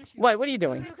 Wait, what are you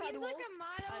doing?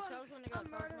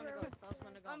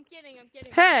 I'm kidding, I'm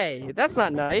kidding. Hey, that's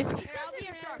not nice. Here, I'll be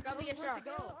a shark, I'll be a shark.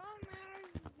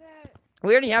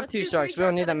 We already have 2 sharks. We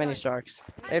don't need that many sharks.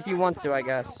 If you want to, I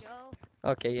guess.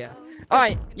 Okay, yeah. All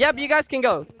right. Yep, you guys can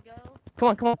go. Come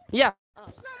on, come on. Yeah.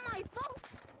 It's not my fault.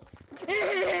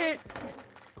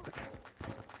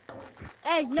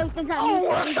 Hey, no, don't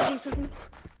tell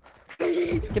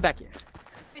me. Get back here.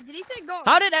 Did he say go?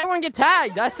 How did everyone get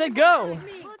tagged? I said go.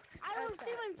 Look, I was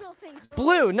doing something.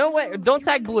 Blue. No way. Don't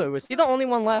tag Blue. Is he the only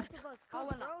one left?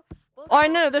 Oh,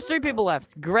 no, there's 3 people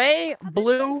left. Gray,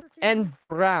 Blue, and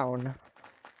Brown.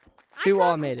 Who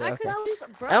all made it. Okay.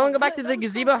 Everyone go back to the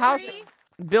gazebo house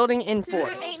building in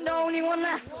forest. Ain't the only one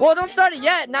left. Well, don't start it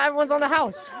yet. Not everyone's on the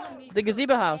house. The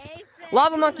gazebo house.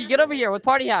 Lava Monkey, get over here with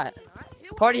Party Hat.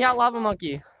 Party Hat, Lava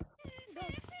Monkey.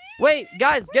 Wait,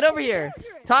 guys, get over here.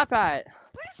 Top Hat.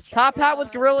 Top Hat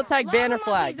with Gorilla Tag banner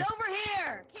flag. He's over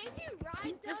here.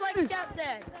 Just like Scout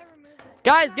said.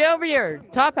 Guys, get over here.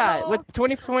 Top Hat with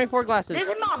 2024 glasses. This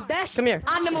is my best Come here.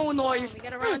 animal noise. We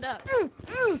gotta round up.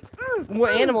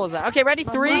 What animal is that? Okay, ready?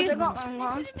 3,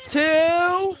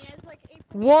 2,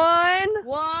 1,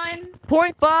 One.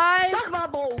 .5, Suck my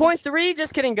balls. .3.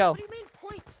 Just kidding, go. What do you mean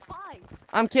 0.5?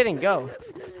 I'm kidding, go.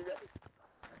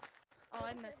 Oh,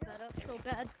 I messed that up so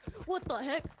bad. What the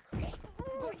heck?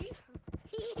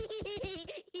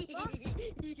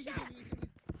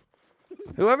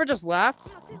 Whoever just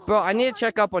laughed, bro, I need to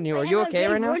check up on you. Are you okay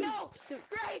right now?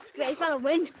 Gray gotta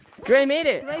win. Gray made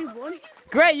it. Gray won.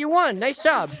 Gray, you won. Nice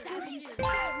job.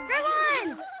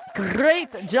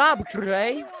 Great job,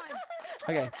 Gray.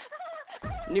 Okay.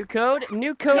 New code.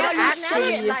 New code No, you say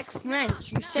actually. it like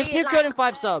French. You say Just it new like code and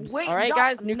 5 subs. Wait, All right, Doc,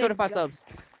 guys. New code and 5 nigga. subs.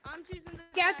 I'm choosing the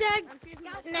Scout tag,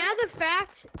 now the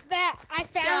fact that I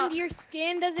found your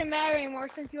skin doesn't matter anymore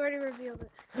since you already revealed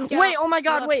it. Wait. Oh my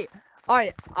God. Wait. All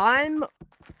right. I'm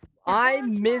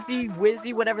Mizzy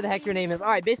Wizzy, whatever the heck your name is. All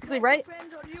right. Basically, right?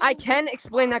 I can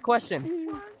explain that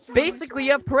question. Basically,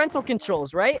 you have parental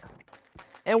controls, right?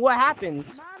 And what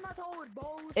happens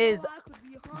is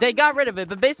they got rid of it.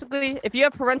 But basically, if you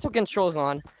have parental controls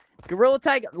on, Gorilla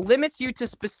Tag limits you to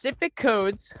specific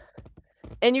codes,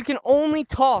 and you can only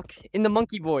talk in the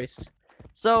monkey voice.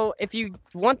 So if you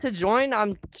want to join,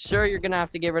 I'm sure you're gonna have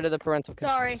to get rid of the parental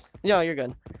controls. Sorry. No, you're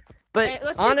good. But Hey,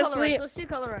 let's honestly, do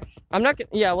Color Rush. I'm not gonna.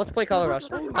 Yeah, let's play Color Rush.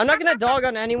 I'm not gonna dog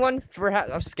on anyone for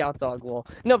Scout Dog. Lol.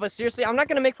 No, but seriously, I'm not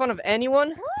gonna make fun of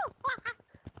anyone.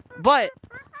 But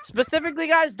specifically,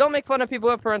 guys, don't make fun of people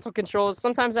with parental controls.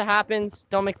 Sometimes it happens.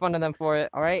 Don't make fun of them for it.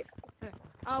 All right.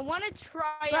 I want to try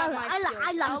Well, out my I skills.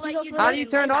 like I'll let you How do you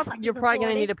turn it off? You're probably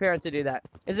gonna need a parent to do that.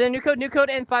 Is it a new code? New code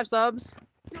and 5 subs.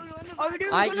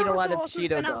 I eat a lot of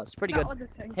Cheeto dust. Pretty good.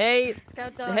 Hey,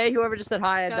 Scout Dog. hey, whoever just said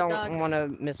hi. I Scout don't Dog. want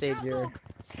to misage your,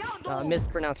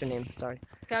 mispronounce your name. Sorry.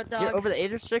 Scout Dog. You're over the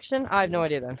age restriction? I have no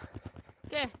idea then.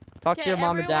 Okay. Talk to your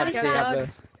mom and dad if they everyone have sit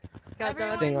the Scout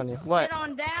Dog. thing on you. What? Sit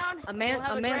on down. A We'll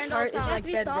have a man's grand heart old is time. like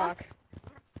bedrock.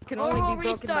 Can only be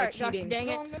broken by cheating. Dang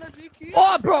it.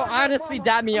 Oh, bro, honestly,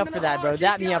 dab me up for that, bro.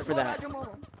 Dab me up for that.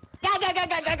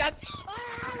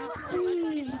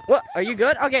 What? Are you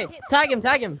good? Okay, tag him,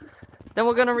 tag him. Then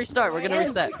we're gonna restart. We're gonna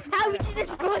reset. How is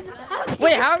this good?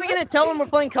 Wait, how are we gonna tell him we're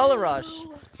playing Color Rush?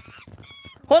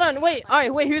 Hold on, wait. All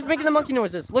right, wait. Who's making the monkey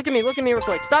noises? Look at me real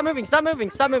quick. Stop moving, stop moving,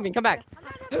 stop moving. Come back.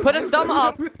 Put a thumb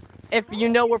up if you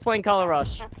know we're playing Color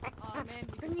Rush.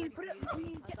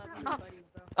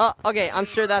 Okay. I'm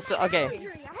sure that's okay.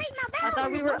 I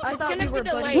thought we were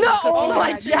buddies. No, Oh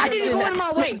my my Jackson. Going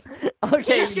my way.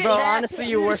 Okay, Shit, bro. Dad. Honestly,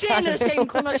 you were. Shit in the same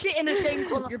corner. Shit in the same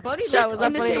corner. Your buddy Chat, was that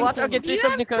in the funny to same watch? corner. Okay, Do 3 you subs,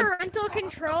 have new code. parental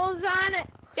controls on it?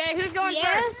 Okay, who's going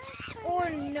Yes first? or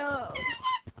no?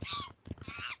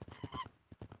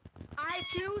 I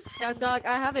choose. Scout Dog,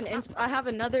 I have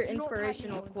another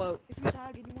inspirational quote. If you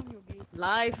tag anyone, you'll get.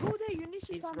 Life Go there, you need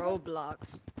to is stop.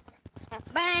 Roblox.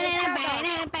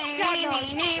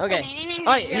 Okay. All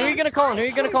right, who are you gonna call on? Who are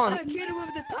you gonna call on? The kid with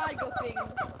the tiger thing.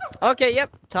 Okay, yep.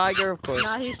 Tiger, of course.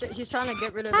 Nah, he's trying to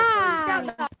get rid of the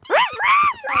furries.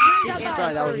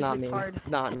 Sorry, that was not me.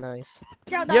 Not nice.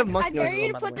 You have monkey I dare noises you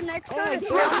on, to by put the the way. next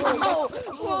one. No!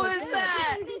 What was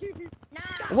that?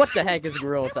 What the heck is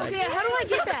gorilla tag? Yeah, how do I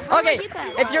get that? How do I Okay, get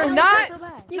that? if you're not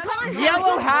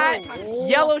yellow hat,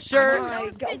 yellow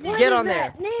shirt, get on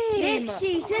there. This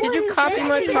season. Did you copy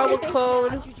my color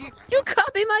code? You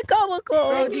copy my color Bro,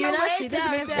 code. do you not see this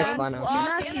man's It's name? fine Do you now.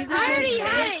 not see this I already man's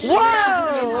had name? it.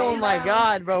 Whoa! Oh my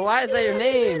god, bro. Why is that your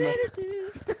name?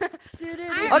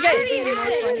 Okay. It'd be more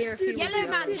funnier if he was Yellow yellow.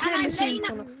 man. Sit in the same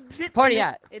corner. Party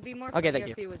hat. It'd be more Okay, funnier thank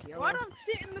if he was yellow. Why don't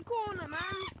sit in the corner, man?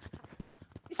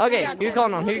 Okay, who you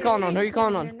calling on? Who you calling on? Who you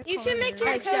calling on? You should make your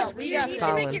Hey, color. Scout, we got You this. should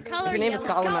Colin. make your If color your name is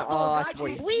yellow. Colin, I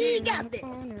support you. We got this.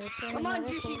 Come on,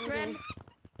 juicy friend.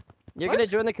 You're gonna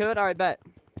join the code? Alright, bet.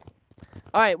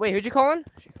 Alright, wait, who'd you call on?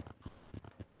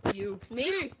 You.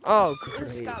 Me? Oh, great.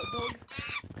 Scout dog.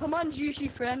 Come on, juicy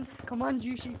friend. Come on,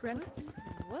 juicy friend.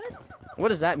 What? What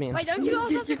does that mean? Wait, don't you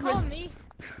also have to call me?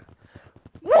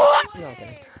 What? No,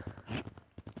 okay.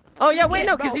 Oh, yeah, wait,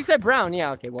 no, because he said brown.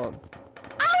 Yeah, okay, well,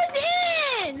 I was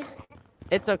in!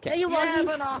 it's okay. You wasn't.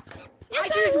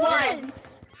 Yes, I was.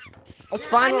 It's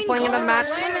fine, we're playing another match.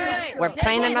 We're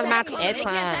playing another match. It's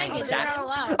fine. Chat.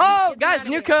 Oh, guys,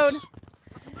 new code.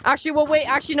 Actually, we'll wait.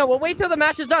 Actually, no, we'll wait till the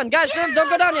match is done. Guys, don't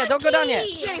go down yet. Don't go down yet.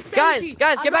 Guys,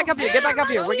 get back up here. Get back up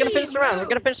here. We're gonna finish the round. We're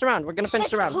gonna finish the round. We're gonna finish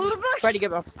the round. Freddy,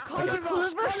 get up. Color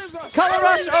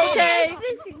Rush, okay.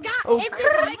 Oh, If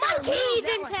this monkey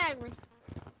didn't tag me.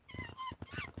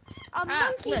 A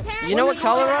monkey tagged you know what me.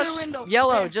 color rush?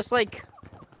 Yellow, just like.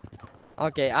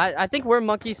 Okay, I think we're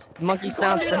monkey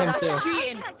sounds for him too. That's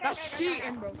cheating. That's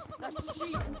cheating, bro. That's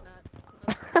cheating.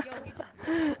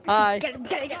 Hi.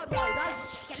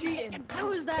 That's cheating.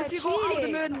 How is that cheating?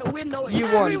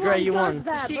 You won, Gray. You won.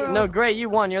 No, Gray, you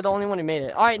won. You're the only one who made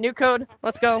it. All right, new code.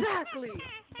 Let's go. Exactly.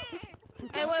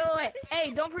 Hey, wait.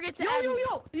 Hey, don't forget to add me.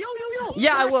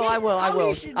 Yeah, I will. I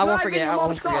won't forget. I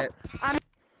won't forget.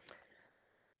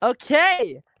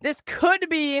 Okay, this could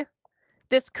be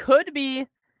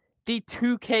the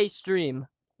 2K stream.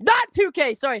 Not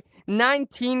 2K, sorry,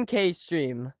 19K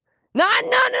stream. No,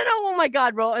 oh my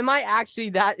god, bro, am I actually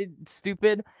that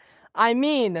stupid? I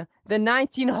mean, the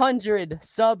 1900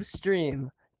 sub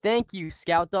stream. Thank you,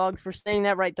 Scout Dog, for saying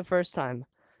that right the first time.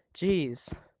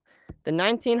 Jeez. The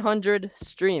 1900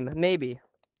 stream, maybe.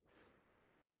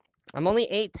 I'm only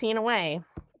 18 away.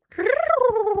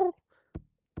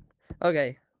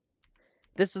 Okay.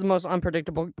 This is the most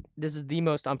unpredictable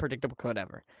code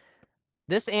ever.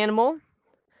 This animal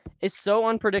is so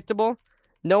unpredictable,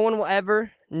 no one will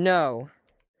ever know.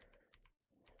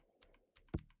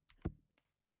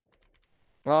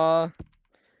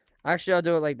 Actually, I'll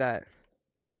do it like that.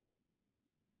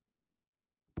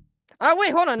 Oh,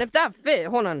 wait, hold on. If that fit,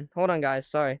 hold on, guys.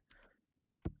 Sorry.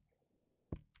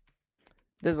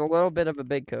 There's a little bit of a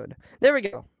big code. There we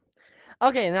go.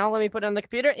 Okay, now let me put it on the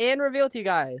computer and reveal it to you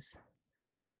guys.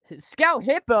 Scout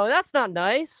Hippo, that's not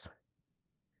nice.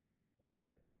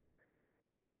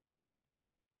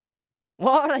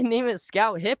 Why would I name it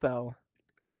Scout Hippo?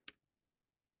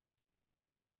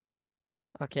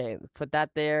 Okay, put that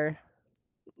there.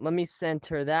 Let me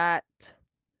center that.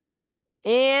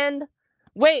 And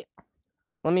wait,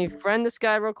 let me friend this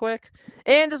guy real quick.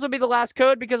 And this will be the last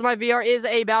code because my VR is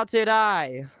about to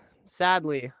die.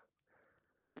 Sadly.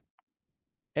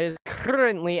 It is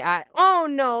currently at, oh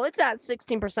no, it's at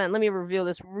 16%. Let me reveal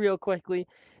this real quickly.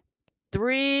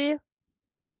 Can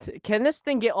this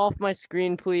thing get off my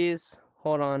screen, please?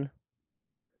 Hold on.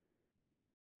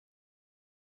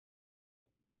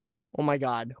 Oh my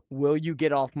god, will you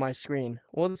get off my screen?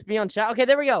 Will this be on chat? Okay,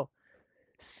 there we go.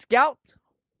 Scout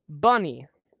Bunny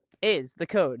is the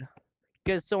code.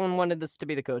 Because someone wanted this to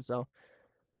be the code, so.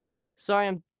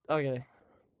 Sorry, okay.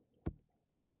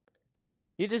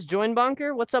 You just joined,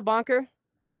 Bonker? What's up, Bonker?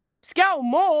 Scout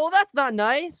Mole? That's not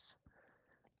nice.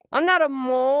 I'm not a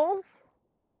mole.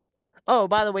 Oh,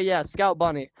 by the way, yeah, Scout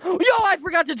Bunny. Yo, I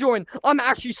forgot to join. I'm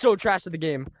actually so trash at the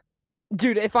game.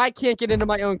 Dude, if I can't get into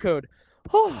my own code.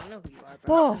 Oh, I know who you are,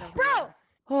 bro.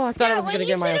 Oh, I thought I was going to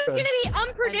get my own code. When you said it was going to be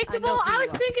unpredictable, I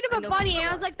was thinking of a bunny, and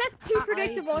I was like, that's too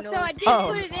predictable, so I did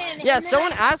put it in. Yeah, and then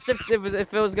someone asked if it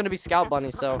was going to be Scout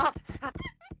Bunny, so.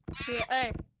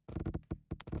 Hey.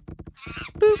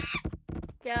 Boop.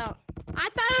 Yeah. I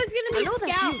thought it was going to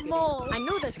be Scout Mole. I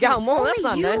know that. Scout Mole, that's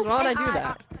not nice. Why would I do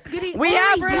that? We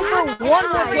have room for one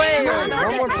more player.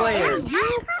 One more player.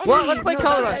 Well, let's play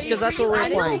Color Rush, because that's what we're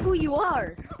playing. I know who you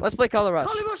are. Let's play Color Rush.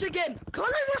 Color Rush again! Color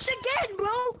Rush again,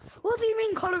 bro! What do you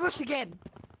mean Color Rush again?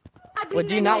 Well,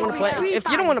 do you not want to play? If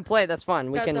you don't want to play, that's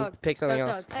fine. We can pick something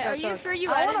else. Hey, are you sure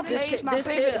you I added wanna this? play my This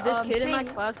favorite, kid in my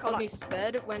thing. class called me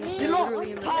Sped when You they're know,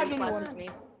 literally in the same tagging class one. as me.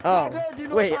 Oh, Do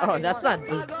not wait. tag Oh, that's not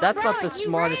anyone. the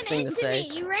smartest thing to say.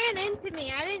 You ran into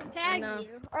me. I didn't tag know. you.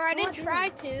 Or I didn't try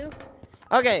to.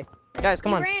 Okay, guys,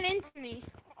 come You on. ran into me.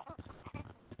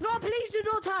 No, please do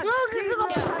not tag. No, Please do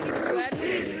not Scout. tag him.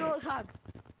 Please do not tag.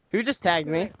 Who just tagged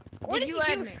me? What did you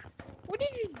add do? me? What did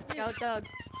you do? Scout Dog.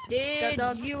 Did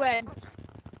Dog. you add?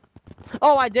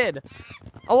 Oh, I did.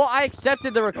 Oh, well, I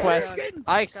accepted the request. Scout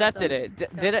I accepted it.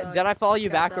 Did I follow you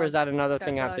back, or is that another Scout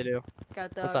thing I have to Dog. do?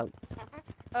 Scout Dog. What's up?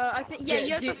 I think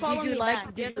you have to follow me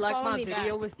back. Did you like my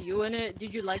video with you in it?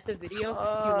 Did you like the video? you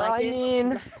I like it?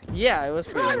 mean, yeah, it was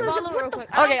pretty good. Follow real quick.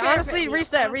 I Okay, don't care honestly, if it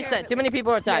leaks. I don't care reset. if Too it many leaks.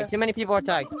 people are tagged. Too many people are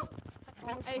tagged.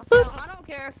 Hey, Scout, I don't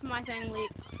care if my thing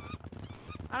leaks.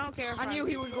 I don't care if I knew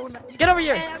he was going to. Get over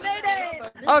here.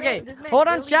 This Okay, man- this man hold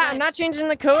on, really chat. I'm nice. not changing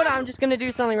the code. I'm just gonna do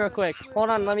something real quick. Hold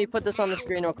on, let me put this on the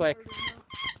screen real quick.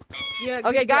 Yeah,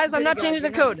 Okay, good guys, job, I'm not good changing the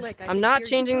job. You're code. slick. I I'm can not hear you.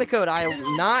 changing the code. I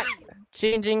am not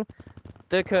changing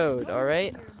the code. All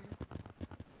right.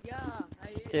 Yeah.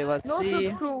 Okay, let's No see.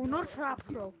 trap pro, no trap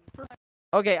pro.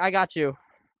 Okay, I got you.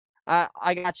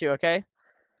 I got you. Okay.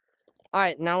 All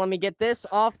right, now let me get this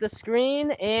off the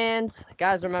screen. And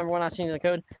guys, remember, we're not changing the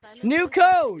code. New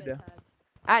code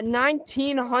at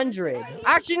 1900.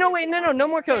 Actually, no, wait, no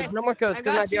more codes. No more codes,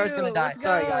 because my VR is gonna die.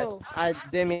 Sorry, guys. I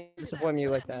didn't mean to disappoint you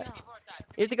like that.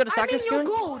 You have to go to soccer soon?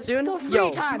 for free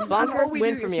Yo, time. Bunker, All we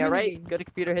win do for is me, all right? minigames. Go to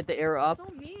computer, hit the arrow up.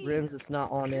 So mean. Rims, it's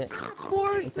not on it.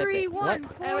 4, It's 3, at the- 1.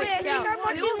 Hey, wait, Scout, I'm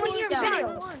watching one of your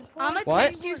videos. I'm gonna What?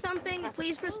 text you something.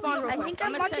 Please respond real I quick. think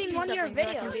I'm I'ma text watching you one of your something so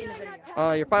I can be in videos. the video.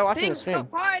 Oh, you're probably watching the Things stream.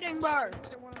 stop hiding, bro.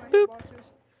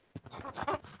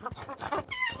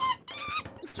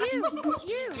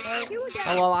 It's you again.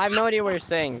 Oh, well, I have no idea what you're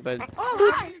saying, but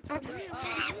Oh, hi.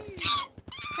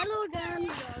 Hello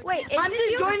again. Wait, is I'm this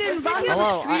just you? joining Is this Vanguard you?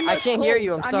 Hello, I can't hear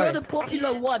you, I'm and sorry. you're the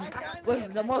popular one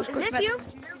with the most Is this cosmetic.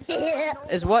 you?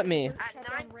 is what me?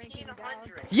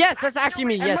 Yes, that's actually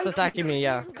me. Yes, that's actually me,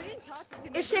 yeah.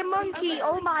 It's a monkey.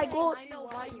 Oh my god. I know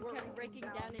why you kept breaking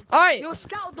down into All right. Yo,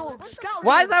 Scout Dog. Scout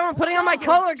Why Dog. is everyone putting on my Scout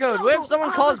color Dog, code? Scout What if Dog, someone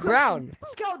I have calls a question. brown?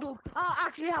 Scout Dog, I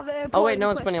actually have an Oh, wait, no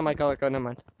important one's putting on my color code. Never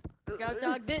mind. Scout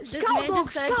Dog. This Scout man Dog,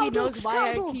 just said he Scout knows Dog, why Scout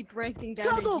I Dog. keep breaking down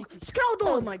Scout in Dog. GT. Scout Dog.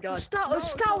 Oh my god. Scout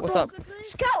What's Dog. up?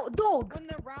 Scout Dog. When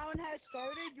the round has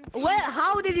started, you Where?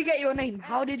 How did you get your name?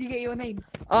 How did you get your name?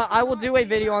 I will do a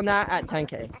video on that at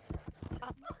 10K.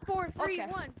 4, 3, Okay.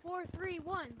 1. 4, 3,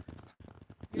 1.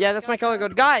 Yeah, that's my color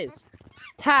code. Guys,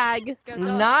 tag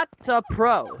not a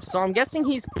pro. So I'm guessing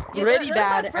he's pretty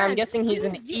bad, and I'm guessing he's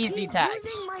an easy tag.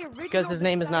 Because his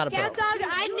name is not a pro. Scout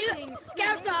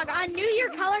Dog, I knew your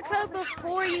color code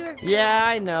before you were. Yeah,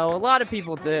 I know. A lot of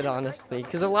people did, honestly.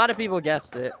 Because a lot of people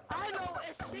guessed it. I know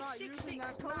it's I'm not using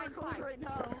that color code right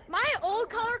now. My old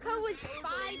color code was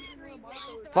 531.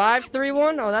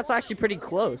 531? Oh, that's actually pretty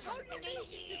close.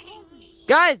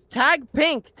 Guys, tag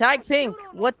pink. Tag pink.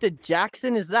 What the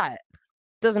Jackson is that?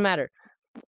 Doesn't matter.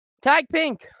 Tag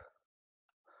pink.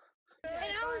 And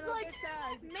I was like,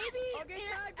 maybe.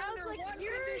 I was like,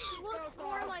 yours looks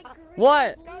more like.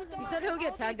 What? He said he'll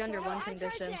get tagged under one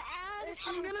condition.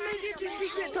 I'm gonna make it your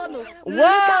secret tunnel.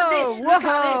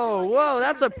 Whoa! Whoa!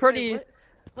 That's a pretty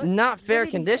not fair What did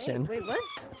he say? condition. Wait, what?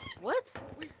 What?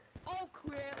 Oh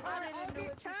crap! I'll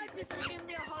get tagged if you give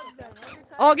me a hug then.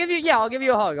 I'll give you a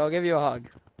hug. I'll give you a hug.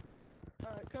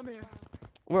 Alright, come here.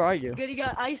 Where are you? Goody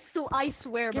got. I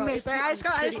swear, Give bro. me a if second. you- I just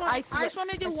Goody, want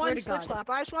to do I swear one to slip God. slap.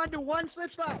 I just want to do one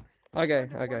slip slap. Okay.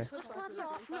 Not really a slip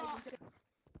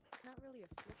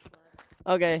slap.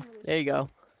 Okay. There you go.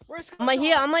 Where's I'm right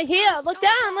here. I'm right here. Look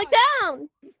down. Look down.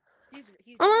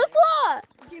 He's I'm on the floor.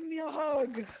 Give me a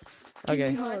hug. Okay.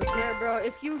 I swear, bro.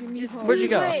 If you just. Where'd you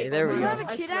go? Wait, Okay, there we you go. have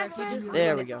a I kid swear, if you accent? just-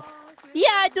 There we go. Yeah,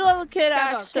 I do have a kid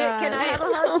Stop. accent. Can I have a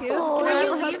hug too? Can I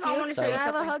have a hug leave, too? I wanna Can I show you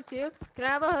have a hug too? Can I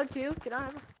have a hug too? Can I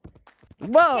have a...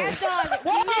 Whoa! Whoa!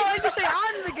 I just say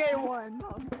I'm the gay one.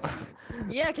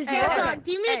 Yeah, because Hey, you hold are. on.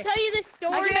 Do you mean to tell you the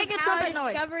story make of a how I trumpet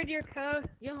noise. discovered your code?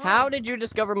 How did you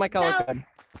discover my color So- code?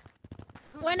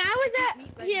 When I was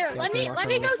at here, let me go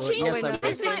change. Yes, Wait, I no, did.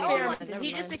 he just experimented.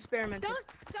 He just experimented.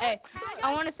 Hey,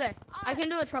 I want to say, I can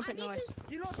do a trumpet noise.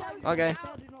 Okay.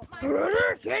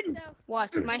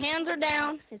 Watch, my hands are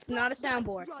down. It's not a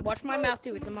soundboard. Watch my mouth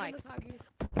too. It's a mic.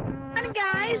 Run,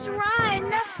 guys,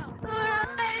 run!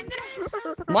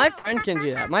 My friend can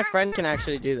do that. My friend can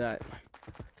actually do that.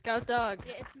 Scout dog.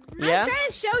 Yeah? I'm trying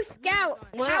to show Scout.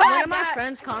 One how of my that-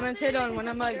 friends commented on one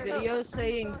of my videos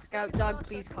saying, "Scout dog,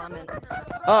 please comment."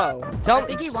 Oh, I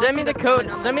think he wants send me you the to code.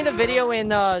 comment on Send me the video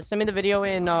in. Send me the video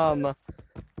in. Yeah,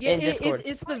 In Discord.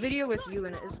 it's the video with you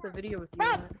in it. It's the video with you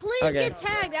Bro, in it. please Okay. get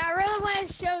tagged. I really want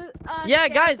to show. Yeah,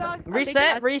 Scout guys, Dog.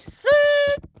 reset. Reset.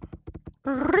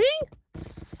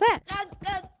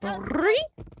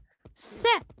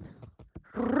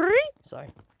 Sorry.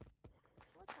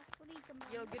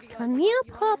 Yo, Goody, Come here, you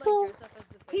wanna, like, Purple. dress up as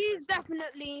the same He's person?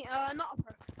 definitely not a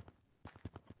pro.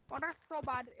 Oh, that's so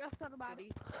bad. That's so bad. Goody,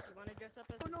 you wanna dress up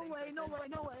as Oh, the no same way, person? no way,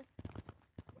 no way.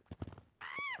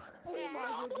 Oh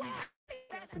my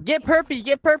goodness. Get perpy.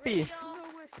 Get perpy. No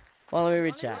way. Well, let me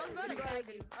read chat. I was about to tag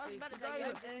you. I was about to You got tag your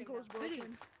you. ankles Goody,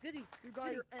 broken. Goody. You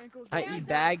got your ankles I broken. eat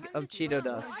bag of Cheeto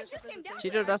dust.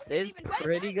 Cheeto dust is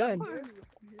pretty good.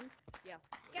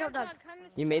 Scout Dog.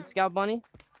 You made Scout Bunny?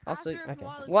 Also, After a okay.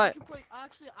 while, What? you play-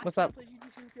 actually, I What's can't up? play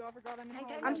GGC with you. I forgot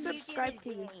I'm I'm subscribed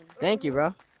to you. Thank you,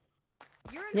 bro.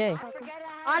 Yay.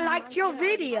 I liked your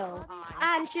video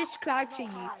and subscribed to you.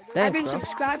 I've Thanks, been bro.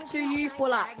 subscribed to you for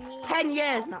like 10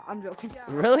 years now. I'm joking.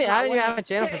 Really? I didn't even have a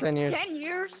channel for 10 years. 10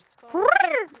 years?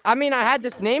 I mean, I had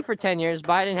this name for 10 years,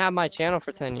 but I didn't have my channel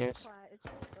for 10 years.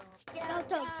 Scout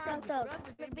Dog, Scout Dog.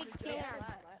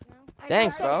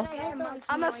 Thanks, bro.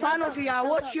 I'm a fan of you. I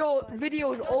watch your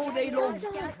videos all day long.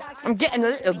 I'm getting a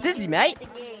little dizzy, mate. We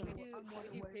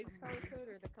do pig's color code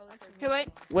or the color code? Hey, wait.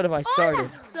 What have I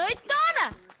started? So it's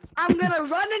Donna. I'm gonna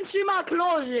run into my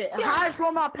closet, hide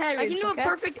from my parents. I can do okay? a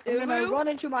perfect I'm gonna Ubu. run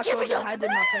into my closet, hide from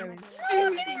my parents.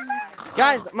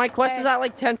 Guys, my quest is at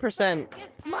like 10%.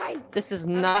 Mine. This is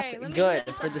not Okay, let me good tell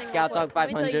you for the something Scout real Dog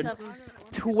quick. Let me tell you 500. something.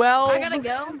 I 12 gotta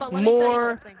go, but let me tell you more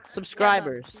something.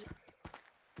 subscribers.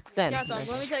 Then. Scout Dog,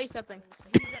 let me tell you something.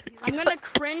 I'm gonna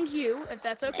cringe you, if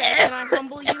that's okay, and I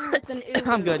humble you with an Ubu.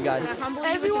 I'm good, guys. And I humble you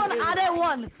with Everyone an Ubu. add a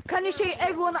one. Can you say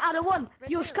everyone add a one?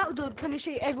 Yo, Scout Dude, can you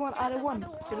say everyone add a one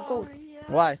to the code?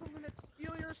 Why? Someone that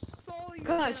steal your soul, you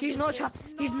Guys, he's not it's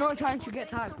he's not trying to get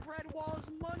the tagged. Red Walls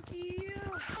monkey.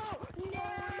 Oh,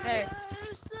 Hey.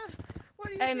 yes. What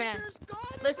do you Hey, think man. there's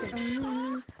God?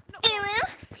 Listen.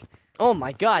 Oh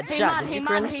my god, Hey chat, man, did hey you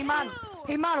man, cringe? hey man,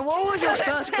 hey man, what was your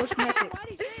first cosmetic?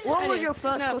 What was your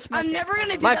first No, cosmetic? I'm never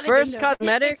gonna do My that first again, though.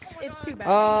 cosmetics? It's too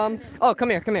bad. Oh, come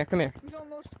here, come here, come here. He's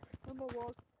almost on the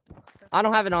wall. I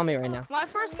don't have it on me right now. My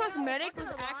first cosmetic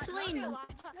was actually.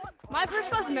 My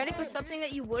first cosmetic was something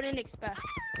that you wouldn't expect.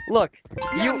 Look,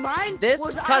 Yeah, you, mine this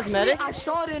was cosmetic, Actually, I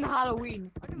started in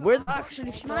Halloween. where,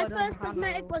 Actually My started first in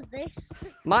cosmetic Halloween. was this.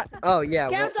 oh yeah,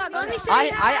 well, Scout Dog, let me show I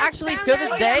you how actually, found to out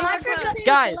this you day, have a-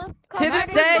 guys, to My this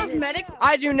first day, cosmetic.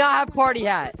 I do not have party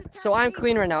hat, so I'm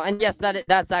clean right now. And yes,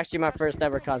 that's actually my first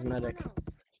ever cosmetic.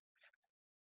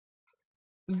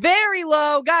 Very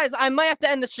low, guys. I might have to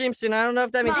end the stream soon. I don't know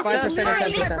if that means No, 5% or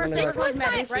Literally, 10%. my Let first me look.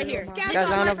 cosmetic right here. Guys, This I is don't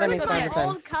my know if that first means cosmetic. 5%.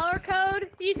 Old color code.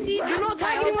 You see, Do not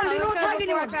tag my old anyone, do color not code tag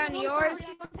before I anyone. found yours.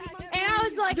 And I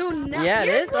was like, Yeah, it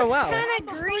yours is? Oh, looks wow. kind of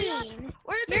green.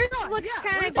 Yours looks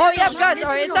kind of. Oh, yeah, guys.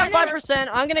 All right, it's at 5%.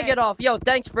 I'm gonna get off. Yo,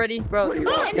 thanks, Freddy. Bro,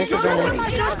 thanks for joining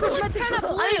me.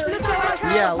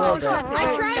 Yeah, a little bit.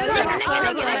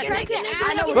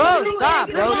 Bro, stop,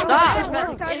 bro,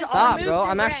 stop. Stop, bro.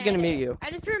 I'm actually gonna mute you. I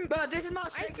just removed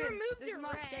your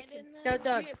Scout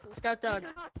Dog. Scout Dog.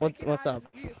 What's up?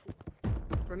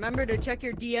 Remember to check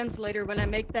your DMs later when I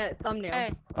make that thumbnail.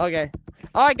 Hey, Okay.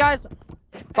 All right, guys.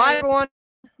 Bye, everyone.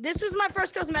 this was my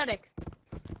first cosmetic.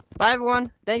 Bye,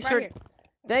 everyone. Thanks Right for. here.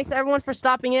 Thanks everyone for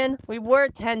stopping in. We were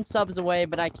 10 subs away,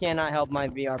 but I cannot help my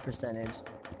VR percentage.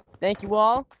 Thank you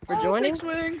all for joining.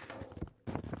 Swing.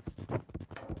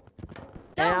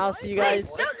 And I'll see you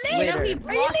guys later.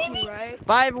 Right?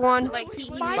 Bye everyone. Bye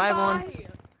Bye everyone.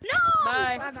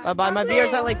 Bye. Bye bye. My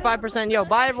VR's at like 5%. Yo,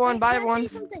 bye everyone. Bye everyone.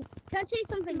 Can I say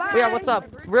something? Oh, yeah, what's up?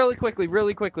 Really quickly,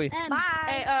 really quickly.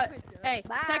 Hey, hey,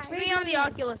 Bye. text me on the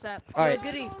Oculus app. All right.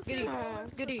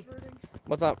 Goody.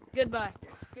 What's up? Goodbye.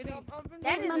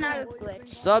 That is not a glitch.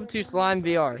 Sub to Slime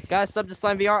VR. Guys, sub to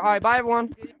Slime VR. All right, bye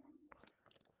everyone.